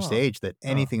in the First Age that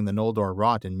anything the Noldor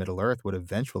wrought in Middle-earth would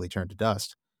eventually turn to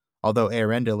dust. Although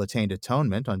Eärendil attained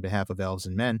atonement on behalf of elves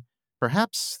and men,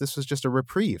 perhaps this was just a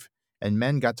reprieve, and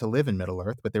men got to live in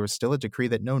Middle-earth, but there was still a decree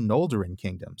that no Noldorin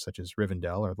kingdom, such as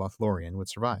Rivendell or Lothlorien, would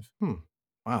survive.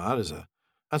 Wow,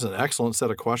 that's an excellent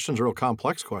set of questions, a real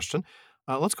complex question.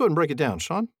 Let's go ahead and break it down.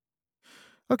 Sean?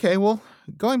 Okay, well,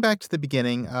 going back to the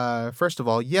beginning, first of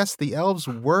all, yes, the elves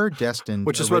were destined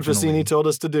Which is what Vicini told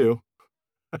us to do.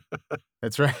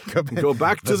 That's right. Go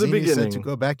back to the beginning. Said to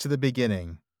go back to the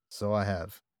beginning. So I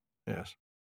have. Yes.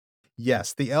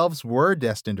 Yes, the elves were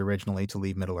destined originally to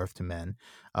leave Middle-earth to men.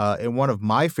 In one of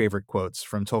my favorite quotes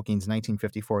from Tolkien's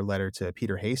 1954 letter to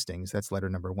Peter Hastings, that's letter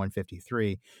number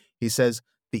 153, he says,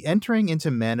 the entering into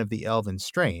men of the elven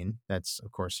strain, that's,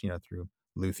 of course, through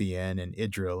Luthien and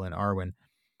Idril and Arwen,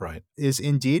 is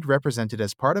indeed represented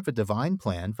as part of a divine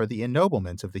plan for the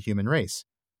ennoblement of the human race.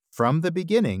 From the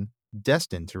beginning,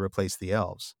 destined to replace the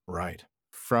elves. Right.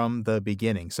 From the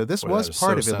beginning. So this was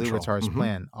part of Iluvatar's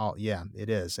plan. It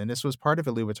is. And this was part of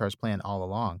Iluvatar's plan all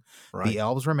along. Right. The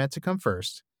elves were meant to come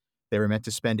first. They were meant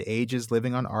to spend ages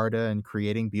living on Arda and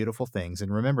creating beautiful things.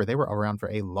 And remember, they were around for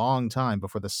a long time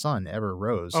before the sun ever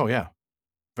rose. Oh, yeah.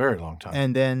 Very long time.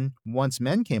 And then once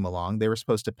men came along, they were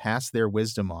supposed to pass their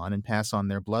wisdom on and pass on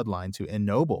their bloodline to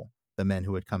ennoble the men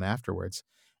who would come afterwards.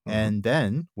 And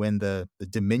then when the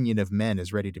dominion of men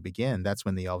is ready to begin, that's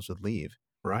when the elves would leave.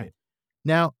 Right.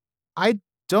 Now, I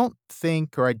don't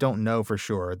think, or I don't know for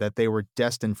sure, that they were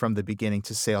destined from the beginning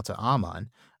to sail to Aman.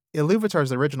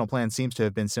 Iluvatar's original plan seems to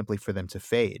have been simply for them to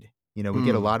fade. We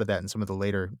get a lot of that in some of the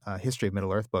later History of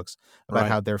Middle-earth books about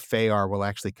how their Fëar will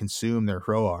actually consume their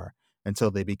Hroar until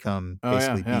they become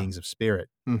basically beings of spirit.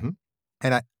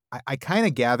 And I kind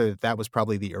of gather that was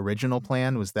probably the original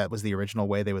plan, was the original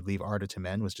way they would leave Arda to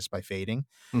men, was just by fading.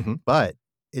 But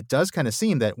it does kind of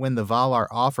seem that when the Valar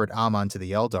offered Aman to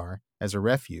the Eldar as a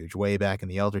refuge way back in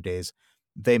the Elder days,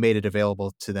 they made it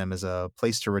available to them as a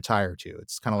place to retire to.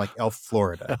 It's kind of like Elf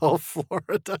Florida. Elf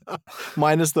Florida.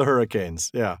 Minus the hurricanes.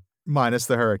 Yeah. Minus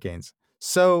the hurricanes.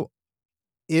 So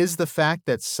is the fact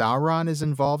that Sauron is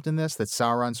involved in this, that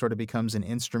Sauron sort of becomes an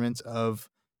instrument of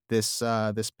this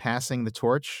passing the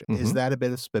torch, is that a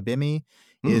bit of spabimmy?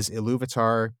 Is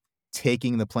Iluvatar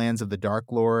taking the plans of the Dark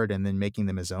Lord and then making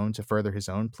them his own to further his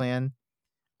own plan?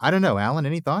 I don't know. Alan,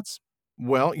 any thoughts?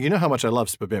 Well, you know how much I love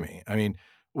spabimmy. I mean,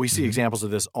 we see examples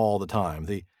of this all the time.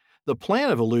 The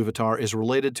plan of Iluvatar is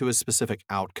related to a specific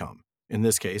outcome. In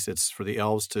this case, it's for the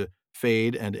elves to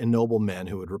fade and ennoble men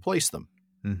who would replace them.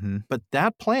 But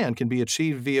that plan can be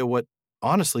achieved via what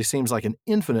honestly seems like an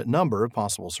infinite number of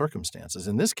possible circumstances.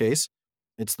 In this case,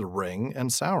 it's the ring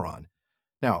and Sauron.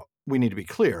 Now, we need to be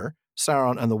clear,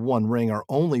 Sauron and the One Ring are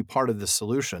only part of this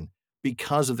solution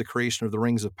because of the creation of the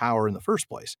Rings of Power in the first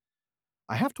place.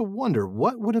 I have to wonder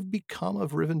what would have become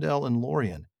of Rivendell and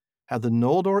Lorien had the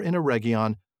Noldor in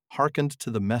Eregion hearkened to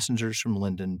the messengers from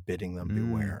Lindon bidding them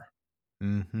beware.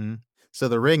 So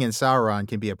the ring and Sauron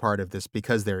can be a part of this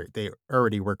because they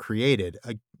already were created,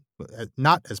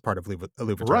 not as part of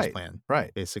Iluvatar's plan,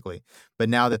 basically. But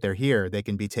now that they're here, they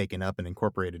can be taken up and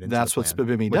incorporated into That's the what plan.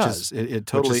 Spabimmy does. It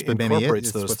totally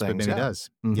incorporates those things. Spabimmy does.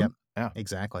 Yep. Yeah.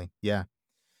 Exactly. Yeah.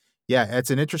 Yeah.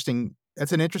 It's an interesting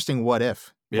what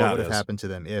if. What would have happened to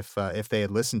them if they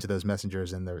had listened to those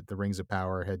messengers and the Rings of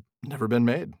Power had never been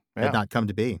made, had not come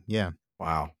to be. Yeah.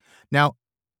 Wow. Now,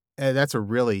 that's a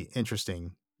really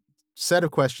interesting set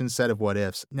of questions, set of what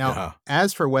ifs. Now,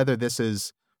 as for whether this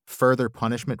is further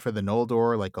punishment for the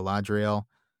Noldor, like Galadriel,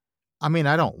 I mean,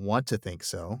 I don't want to think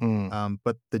so.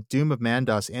 But the Doom of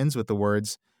Mandos ends with the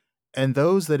words, "And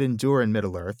those that endure in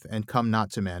Middle-earth and come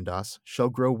not to Mandos shall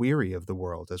grow weary of the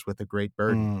world as with a great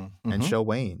burden, and shall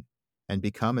wane, and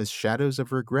become as shadows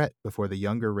of regret before the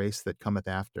younger race that cometh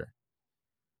after."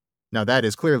 Now, that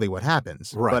is clearly what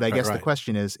happens. Right, But I guess the right.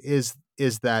 question is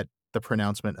that the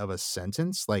pronouncement of a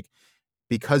sentence? Like,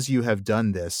 because you have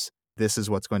done this, this is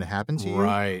what's going to happen to you?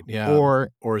 Right, yeah. Or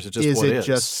Or is it just is what it is?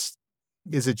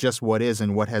 just what is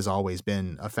and what has always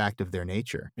been a fact of their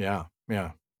nature? Yeah,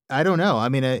 yeah. I don't know. I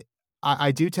mean,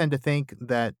 I do tend to think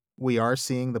that we are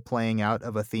seeing the playing out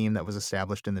of a theme that was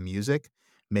established in the music,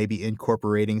 maybe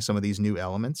incorporating some of these new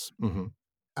elements. hmm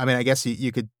I mean, I guess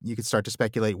you could start to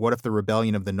speculate, what if the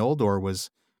rebellion of the Noldor was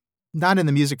not in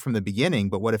the music from the beginning,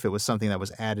 but what if it was something that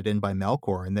was added in by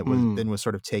Melkor and that was then was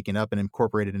sort of taken up and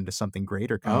incorporated into something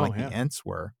greater, kind of Oh, like the yeah. Ents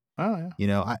were. Oh, yeah. You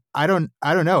know, I don't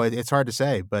know. It's hard to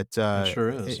say, but It sure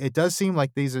is. it does seem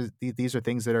like these are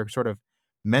things that are sort of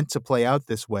meant to play out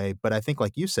this way. But I think,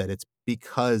 like you said, it's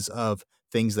because of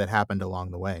things that happened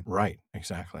along the way. Right,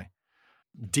 exactly.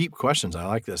 Deep questions. I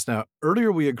like this. Now,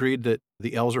 earlier we agreed that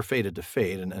the elves are fated to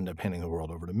fade and end up handing the world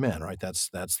over to men, right? That's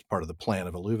part of the plan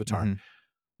of Iluvatar. hmm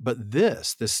But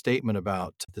this statement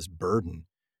about this burden,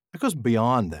 it goes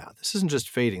beyond that. This isn't just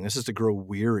fading. This is to grow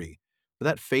weary. But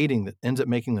that fading that ends up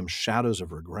making them shadows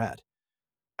of regret.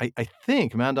 I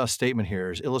think Mandal's statement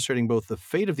here is illustrating both the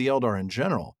fate of the Eldar in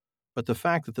general, but the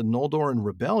fact that the Noldoran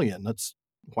rebellion, let's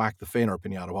whack the Feanor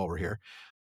pinata while we're here,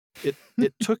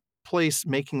 it took place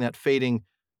making that fading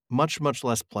much, much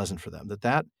less pleasant for them.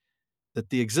 That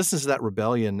the existence of that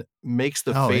rebellion makes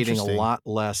the Oh, fading a interesting. lot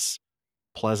less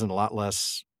pleasant, a lot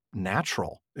less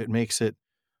natural. It makes it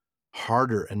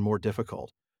harder and more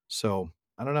difficult. So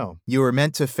I don't know. You were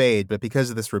meant to fade, but because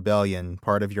of this rebellion,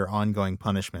 part of your ongoing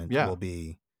punishment Yeah. will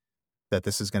be that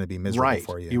this is going to be miserable Right.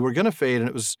 for you. You were going to fade, and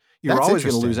you were That's always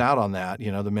going to lose interesting. out on that.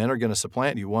 You know, the men are going to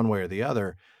supplant you one way or the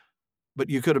other, but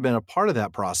you could have been a part of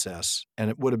that process, and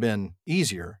it would have been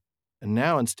easier. And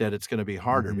now instead, it's going to be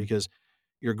harder Mhm. because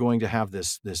you're going to have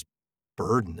this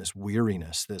burden, this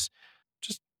weariness, this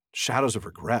just shadows of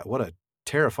regret. What a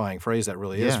terrifying phrase that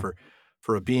really is Yeah.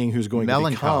 for a being who's going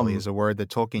Melancholy to is a word that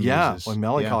Tolkien become. uses. Well,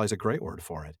 melancholy is a great word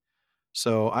for it.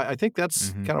 So I think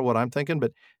that's Mhm. kind of what I'm thinking.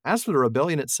 But as for the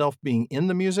rebellion itself being in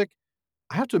the music,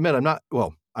 I have to admit,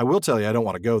 I will tell you I don't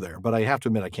want to go there, but I have to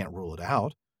admit I can't rule it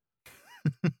out.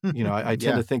 You know, I tend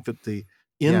Yeah. to think that the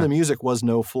Yeah. music was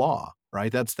no flaw,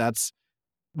 right? That's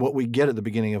what we get at the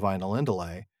beginning of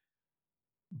Ainulindalë.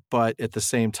 But at the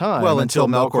same time, Well, until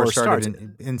until Melkor starts,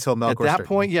 until Melkor at that started.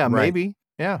 point, yeah, Right. maybe,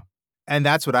 yeah. And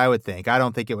that's what I would think. I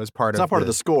don't think it was part It's not of part of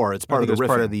the score; it's I don't part of think the it was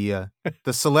part of riffing.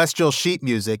 the celestial sheet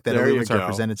music that There you Iluvatar go,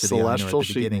 presented to the Ainur celestial at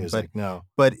the sheet beginning. music. No,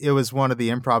 But it was one of the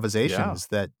yeah, improvisations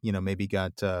that, maybe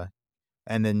got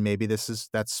and then maybe that's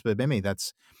Spibimi.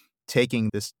 That's taking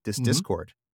this hmm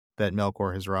discord that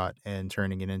Melkor has wrought and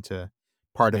turning it into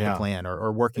part of the yeah, plan,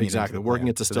 or working it into exactly. the Working plan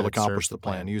it to so that still it accomplish serves the the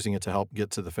plan, plan. using it to help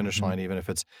get to the finish Mhm. line, even if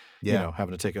it's Yeah.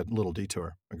 having to take a little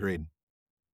detour. Agreed.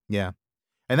 Yeah.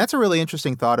 And that's a really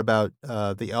interesting thought about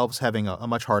the elves having a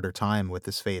much harder time with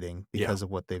this fading Yeah. because of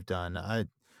what they've done. I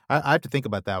have to think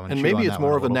about that one, And chew maybe on it's that one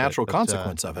more a of a little bit. natural But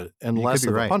consequence of it and you could less be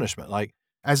of a right. punishment. Like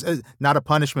As not a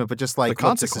punishment, but just the like,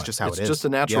 look, this is just consequence. how It's it just is. a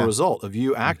natural Yeah. result of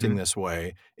you acting hmm this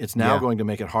way. It's now Yeah. going to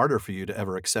make it harder for you to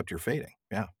ever accept your fading.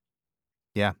 Yeah.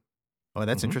 Yeah. Oh,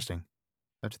 that's hmm interesting.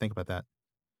 I have to think about that.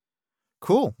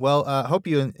 Cool. Well, hope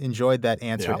you enjoyed that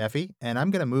answer, Yeah. Effie. And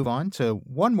I'm going to move on to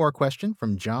one more question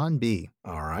from John B.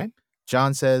 All right.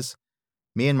 John says,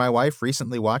 "Me and my wife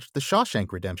recently watched The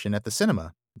Shawshank Redemption at the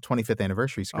cinema, 25th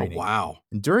anniversary Oh, screening. wow.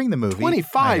 And during the movie, I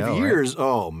 25 know, right? years.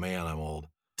 Oh, man, I'm old.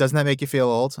 Doesn't that make you feel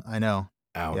old? I know.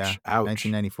 Yeah, Ouch. Ouch.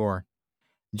 1994.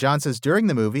 John says, during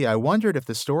the movie, I wondered if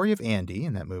the story of Andy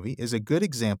in that movie is a good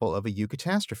example of a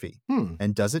eucatastrophe, Hmm.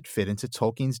 and does it fit into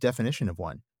Tolkien's definition of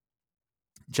one?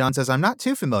 John says, I'm not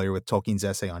too familiar with Tolkien's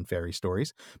essay on fairy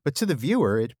stories, but to the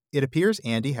viewer, it appears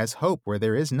Andy has hope where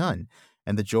there is none,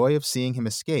 and the joy of seeing him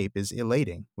escape is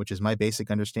elating, which is my basic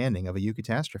understanding of a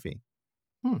eucatastrophe.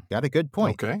 Got a good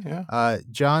point. Okay. Yeah.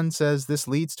 John says this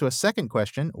leads to a second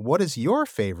question. What is your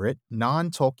favorite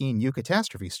non-Tolkien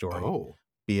eucatastrophe story? Oh,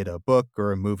 Be it a book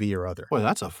or a movie or other. well,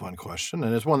 that's a fun question.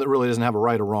 And it's one that really doesn't have a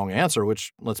right or wrong answer,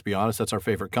 which, let's be honest, that's our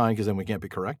favorite kind because then we can't be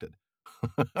corrected.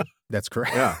 That's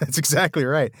correct. Yeah. That's exactly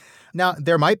right. Now,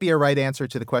 there might be a right answer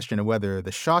to the question of whether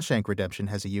The Shawshank Redemption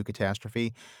has a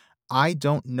eucatastrophe. I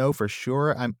don't know for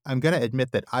sure. I'm going to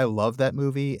admit that I love that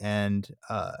movie, and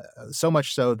so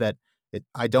much so that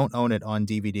I don't own it on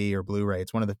DVD or Blu-ray.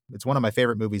 It's one of my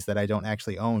favorite movies that I don't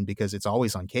actually own because it's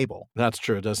always on cable. That's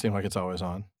true. It does seem like it's always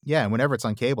on. Yeah, and whenever it's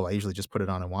on cable, I usually just put it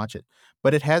on and watch it.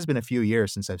 But it has been a few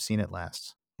years since I've seen it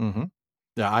last. Mm-hmm.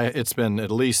 Yeah, it's been at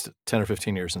least 10 or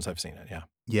 15 years since I've seen it, yeah.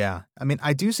 Yeah. I mean,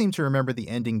 I do seem to remember the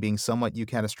ending being somewhat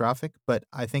eucatastrophic, but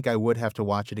I think I would have to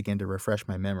watch it again to refresh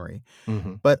my memory.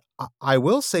 Mm-hmm. But I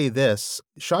will say this,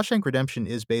 Shawshank Redemption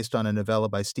is based on a novella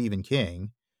by Stephen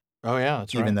King. Oh, yeah,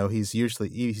 that's right. Even though he's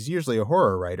usually a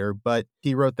horror writer, but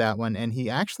he wrote that one, and he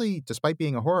actually, despite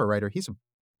being a horror writer, he's a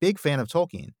big fan of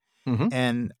Tolkien. Mm-hmm.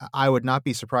 And I would not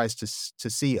be surprised to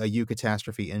see a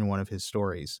eucatastrophe in one of his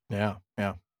stories. Yeah,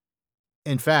 yeah.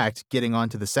 In fact, getting on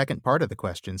to the second part of the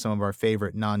question, some of our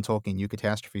favorite non-Tolkien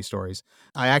eucatastrophe stories,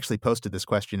 I actually posted this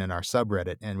question in our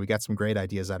subreddit, and we got some great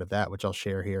ideas out of that, which I'll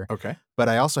share here. Okay. But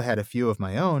I also had a few of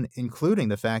my own, including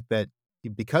the fact that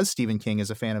because Stephen King is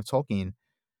a fan of Tolkien,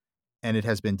 and it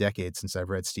has been decades since I've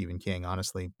read Stephen King,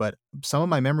 honestly, but some of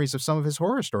my memories of some of his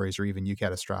horror stories are even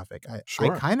eucatastrophic. I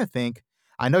kind of think,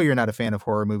 I know you're not a fan of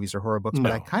horror movies or horror books,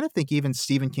 but I kind of think even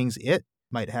Stephen King's It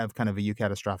might have kind of a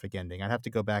eucatastrophic ending. I'd have to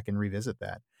go back and revisit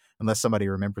that, unless somebody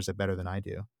remembers it better than I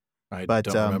do. I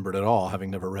don't remember it at all,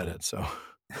 having never read it, so...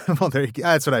 Well,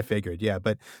 that's what I figured, yeah.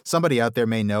 But somebody out there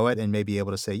may know it and may be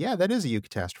able to say, yeah, that is a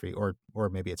eucatastrophe, or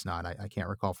maybe it's not. I can't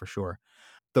recall for sure.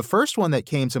 The first one that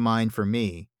came to mind for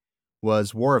me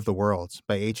was War of the Worlds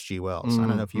by H.G. Wells. I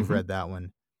don't know if you've read that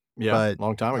one. Yeah, but,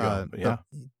 long time ago. But yeah.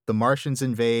 The Martians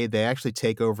invade. They actually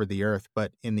take over the Earth.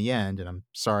 But in the end, and I'm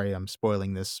sorry I'm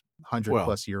spoiling this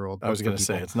 100-plus-year-old book. I was going to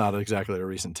say, it's not exactly a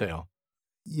recent tale.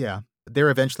 Yeah. They're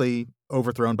eventually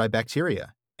overthrown by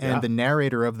bacteria. And the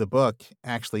narrator of the book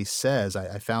actually says,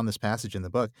 I found this passage in the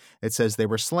book, it says, they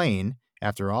were slain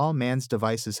after all man's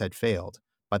devices had failed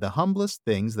by the humblest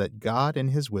things that God in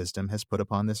his wisdom has put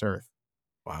upon this earth.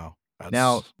 Wow.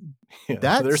 Now,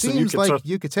 that seems like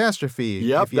eucatastrophe.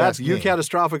 Yep, that's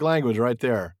eucatastrophic language right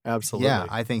there. Absolutely. Yeah,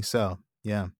 I think so.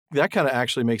 Yeah. That kind of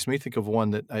actually makes me think of one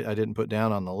that I didn't put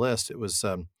down on the list. It was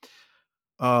that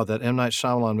M. Night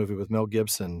Shyamalan movie with Mel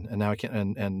Gibson, and now I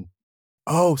can't, and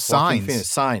Signs.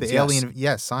 Signs. The alien,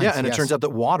 yes, Signs. Yeah, and it turns out that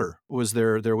water was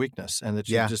their weakness, and that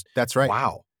you just that's right.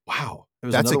 Wow.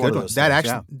 That's a good one.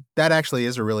 That actually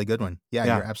is a really good one. Yeah,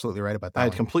 you're absolutely right about that. I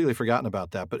had completely forgotten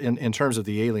about that. But in terms of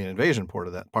the alien invasion part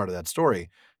of that story,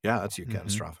 that's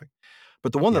catastrophic.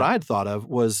 But the one that I had thought of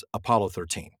was Apollo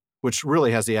 13, which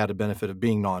really has the added benefit of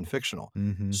being non-fictional.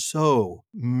 So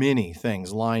many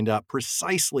things lined up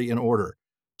precisely in order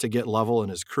to get Lovell and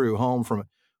his crew home from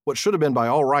what should have been, by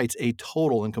all rights, a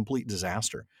total and complete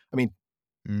disaster. I mean,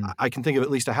 I can think of at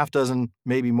least a half dozen,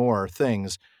 maybe more,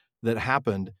 things that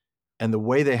happened. And the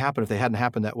way they happened, if they hadn't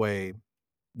happened that way,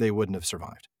 they wouldn't have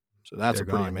survived. So that's a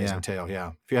pretty amazing tale, yeah.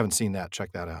 If you haven't seen that,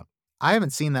 check that out. I haven't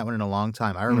seen that one in a long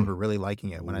time. I remember really liking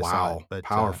it when I saw it. But,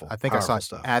 powerful. I think I saw it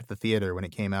at the theater when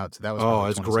it came out. So that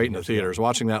was it's great in the theaters.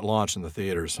 Watching that launch in the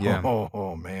theaters. Yeah.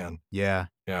 Oh, man. Yeah.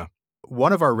 Yeah.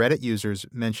 One of our Reddit users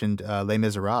mentioned Les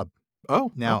Miserables.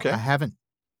 Oh, now okay. I haven't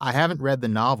read the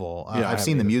novel. I've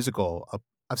seen the musical.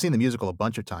 I've seen the musical a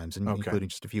bunch of times, including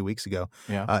just a few weeks ago.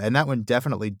 Yeah. And that one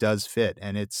definitely does fit,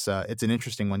 and it's an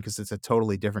interesting one because it's a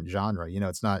totally different genre. You know,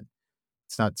 it's not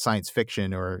science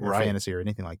fiction or fantasy or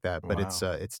anything like that, but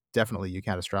it's definitely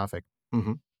eucatastrophic.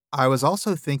 Mm-hmm. I was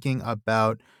also thinking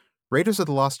about Raiders of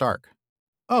the Lost Ark.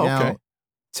 Oh, now, okay.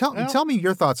 Tell me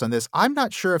your thoughts on this. I'm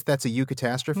not sure if that's a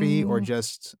eucatastrophe or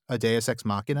just a Deus Ex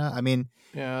Machina. I mean,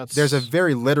 there's a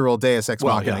very literal Deus Ex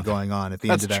Machina going on at the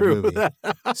end of that movie.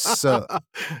 So,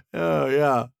 oh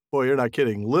yeah, boy, you're not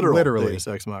kidding. Literally Deus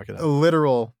Ex Machina.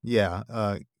 Literal,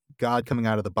 God coming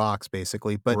out of the box,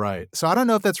 basically. But so I don't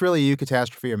know if that's really a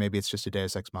eucatastrophe or maybe it's just a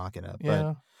Deus Ex Machina.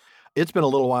 Yeah. It's been a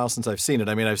little while since I've seen it.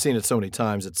 I mean, I've seen it so many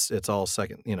times. It's all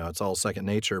second. It's all second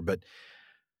nature. But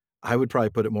I would probably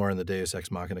put it more in the Deus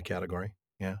Ex Machina category.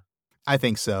 Yeah. I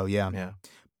think so, yeah. Yeah.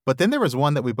 But then there was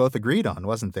one that we both agreed on,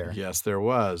 wasn't there? Yes, there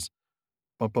was.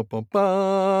 Oh,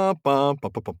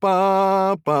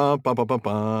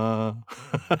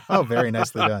 very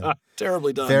nicely done.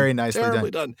 Terribly done. Very nicely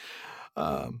done.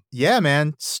 Yeah,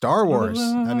 man. Star Wars.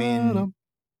 I mean...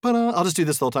 I'll just do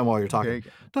this the whole time while you're talking.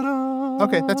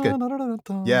 Okay, that's good.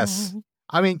 Yes.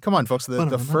 I mean, come on, folks.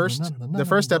 The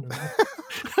first step...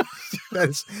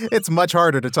 It's much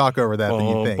harder to talk over that than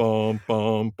you think.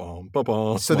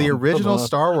 So the original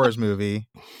Star Wars movie,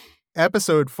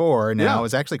 Episode 4 now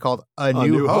is actually called A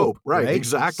New Hope. Right,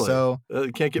 exactly. So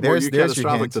you can't get more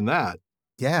eucatastrophic than that.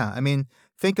 Yeah, I mean,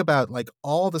 think about like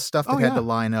all the stuff that had to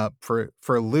line up for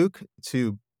Luke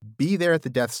to be there at the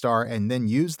Death Star and then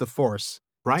use the Force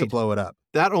to blow it up.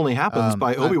 That only happens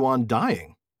by Obi-Wan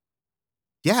dying.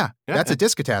 Yeah, that's a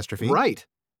discatastrophe. Right.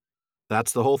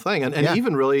 That's the whole thing. And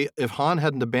even really, if Han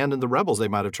hadn't abandoned the rebels, they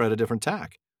might have tried a different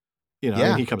tack. I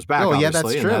mean, he comes back,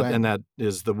 obviously, that's true. And that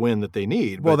is the win that they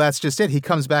need. Well, that's just it. He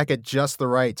comes back at just the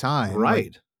right time.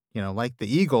 Right. Like the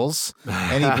Eagles,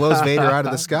 and he blows Vader out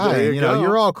of the sky. And,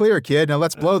 you're all clear, kid. Now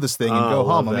let's blow this thing and go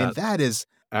home. I mean, that's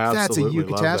a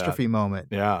eucatastrophe moment.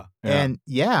 Yeah. And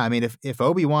I mean, if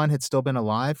Obi-Wan had still been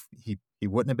alive, he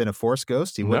wouldn't have been a Force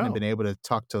ghost. He wouldn't have been able to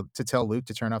talk to tell Luke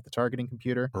to turn off the targeting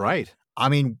computer. Right. I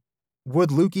mean,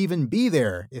 would Luke even be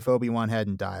there if Obi-Wan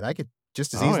hadn't died? I could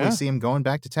just as easily see him going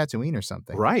back to Tatooine or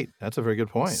something. Right. That's a very good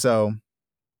point. So,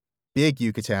 big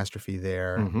eucatastrophe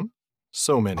there. Mm-hmm.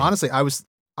 So many. Honestly,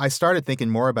 I started thinking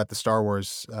more about the Star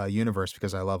Wars universe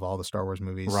because I love all the Star Wars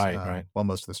movies. Right. Well,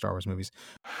 most of the Star Wars movies.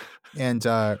 And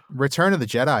Return of the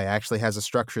Jedi actually has a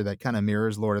structure that kind of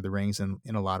mirrors Lord of the Rings in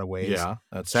a lot of ways. Yeah,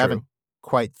 that's true. I haven't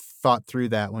quite thought through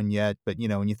that one yet, but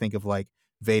when you think of like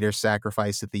Vader's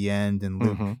sacrifice at the end and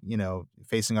Luke,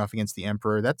 facing off against the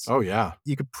Emperor, that's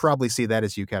you could probably see that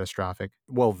as eucatastrophic.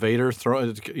 Well, Vader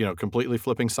completely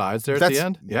flipping sides there at the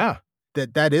end. Yeah.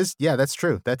 That's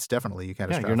true. That's definitely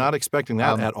eucatastrophic. Yeah, you're not expecting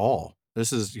that at all.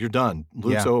 You're done.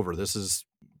 Luke's over. This is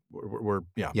we're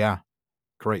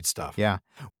great stuff. Yeah.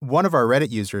 One of our Reddit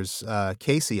users,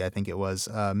 Casey, I think it was,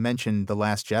 mentioned The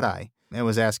Last Jedi and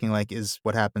was asking is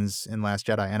what happens in Last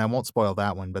Jedi. And I won't spoil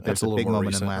that one, but there's a big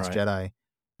moment in Last Jedi.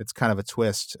 It's kind of a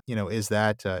twist. Is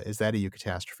that a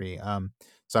eucatastrophe?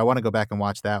 So I want to go back and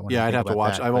watch that one. Yeah, I'd have to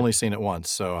watch. I've only seen it once,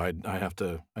 so I'd have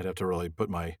to really put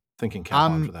my thinking cap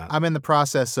on for that. I'm in the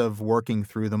process of working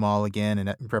through them all again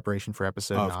in preparation for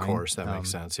episode 9. Of course, that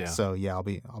makes sense. Yeah. So I'll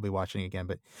be watching again.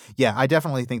 But yeah, I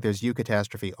definitely think there's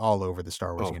eucatastrophe all over the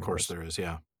Star Wars universe. Of course there is.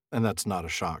 Yeah, and that's not a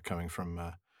shock coming from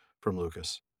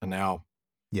Lucas. And now,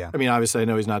 I mean, obviously, I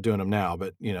know he's not doing them now,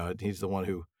 but he's the one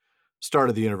who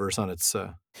started the universe on its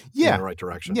in the right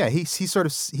direction. Yeah, he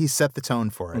set the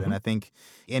tone for it, and I think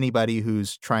anybody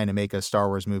who's trying to make a Star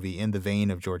Wars movie in the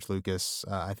vein of George Lucas,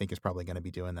 I think is probably going to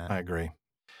be doing that. I agree.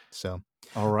 So,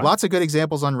 all right, lots of good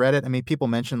examples on Reddit. I mean, people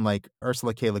mention like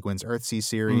Ursula K. Le Guin's Earthsea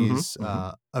series,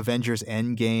 Avengers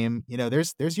Endgame.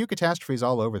 There's eucatastrophes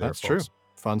all over there. That's folks. true.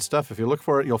 Fun stuff. If you look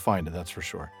for it, you'll find it. That's for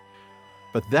sure.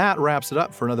 But that wraps it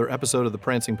up for another episode of the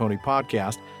Prancing Pony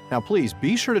Podcast. Now, please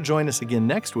be sure to join us again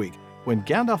next week when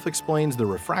Gandalf explains the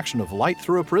refraction of light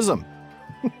through a prism.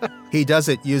 He does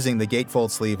it using the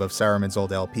gatefold sleeve of Saruman's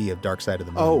old LP of Dark Side of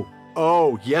the Moon.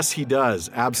 Oh, yes, he does.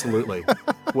 Absolutely.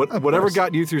 Whatever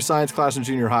got you through science class in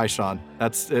junior high, Sean,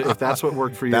 if that's what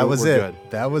worked for you, we're good.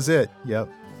 That was it. Yep.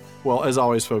 Well, as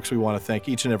always, folks, we want to thank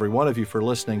each and every one of you for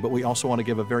listening, but we also want to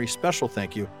give a very special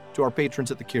thank you to our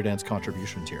patrons at the Kierdance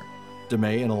contribution tier.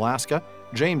 DeMay in Alaska,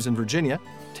 James in Virginia,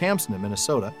 Tamsin in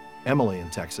Minnesota, Emily in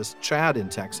Texas, Chad in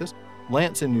Texas,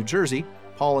 Lance in New Jersey,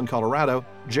 Paul in Colorado,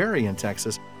 Jerry in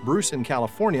Texas, Bruce in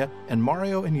California, and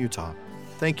Mario in Utah.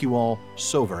 Thank you all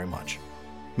so very much.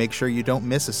 Make sure you don't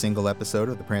miss a single episode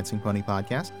of the Prancing Pony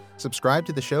Podcast. Subscribe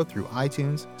to the show through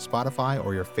iTunes, Spotify,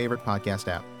 or your favorite podcast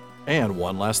app. And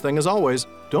one last thing as always,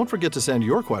 don't forget to send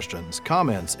your questions,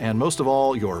 comments, and most of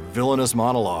all, your villainous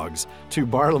monologues to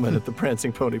Barlaman at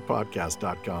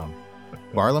theprancingponypodcast.com.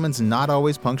 Barlaman's not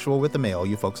always punctual with the mail,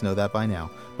 you folks know that by now,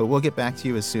 but we'll get back to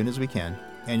you as soon as we can,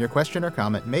 and your question or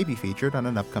comment may be featured on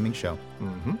an upcoming show.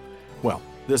 Well,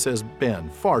 this has been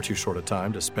far too short a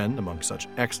time to spend among such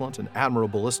excellent and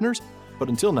admirable listeners, but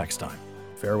until next time.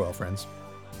 Farewell, friends.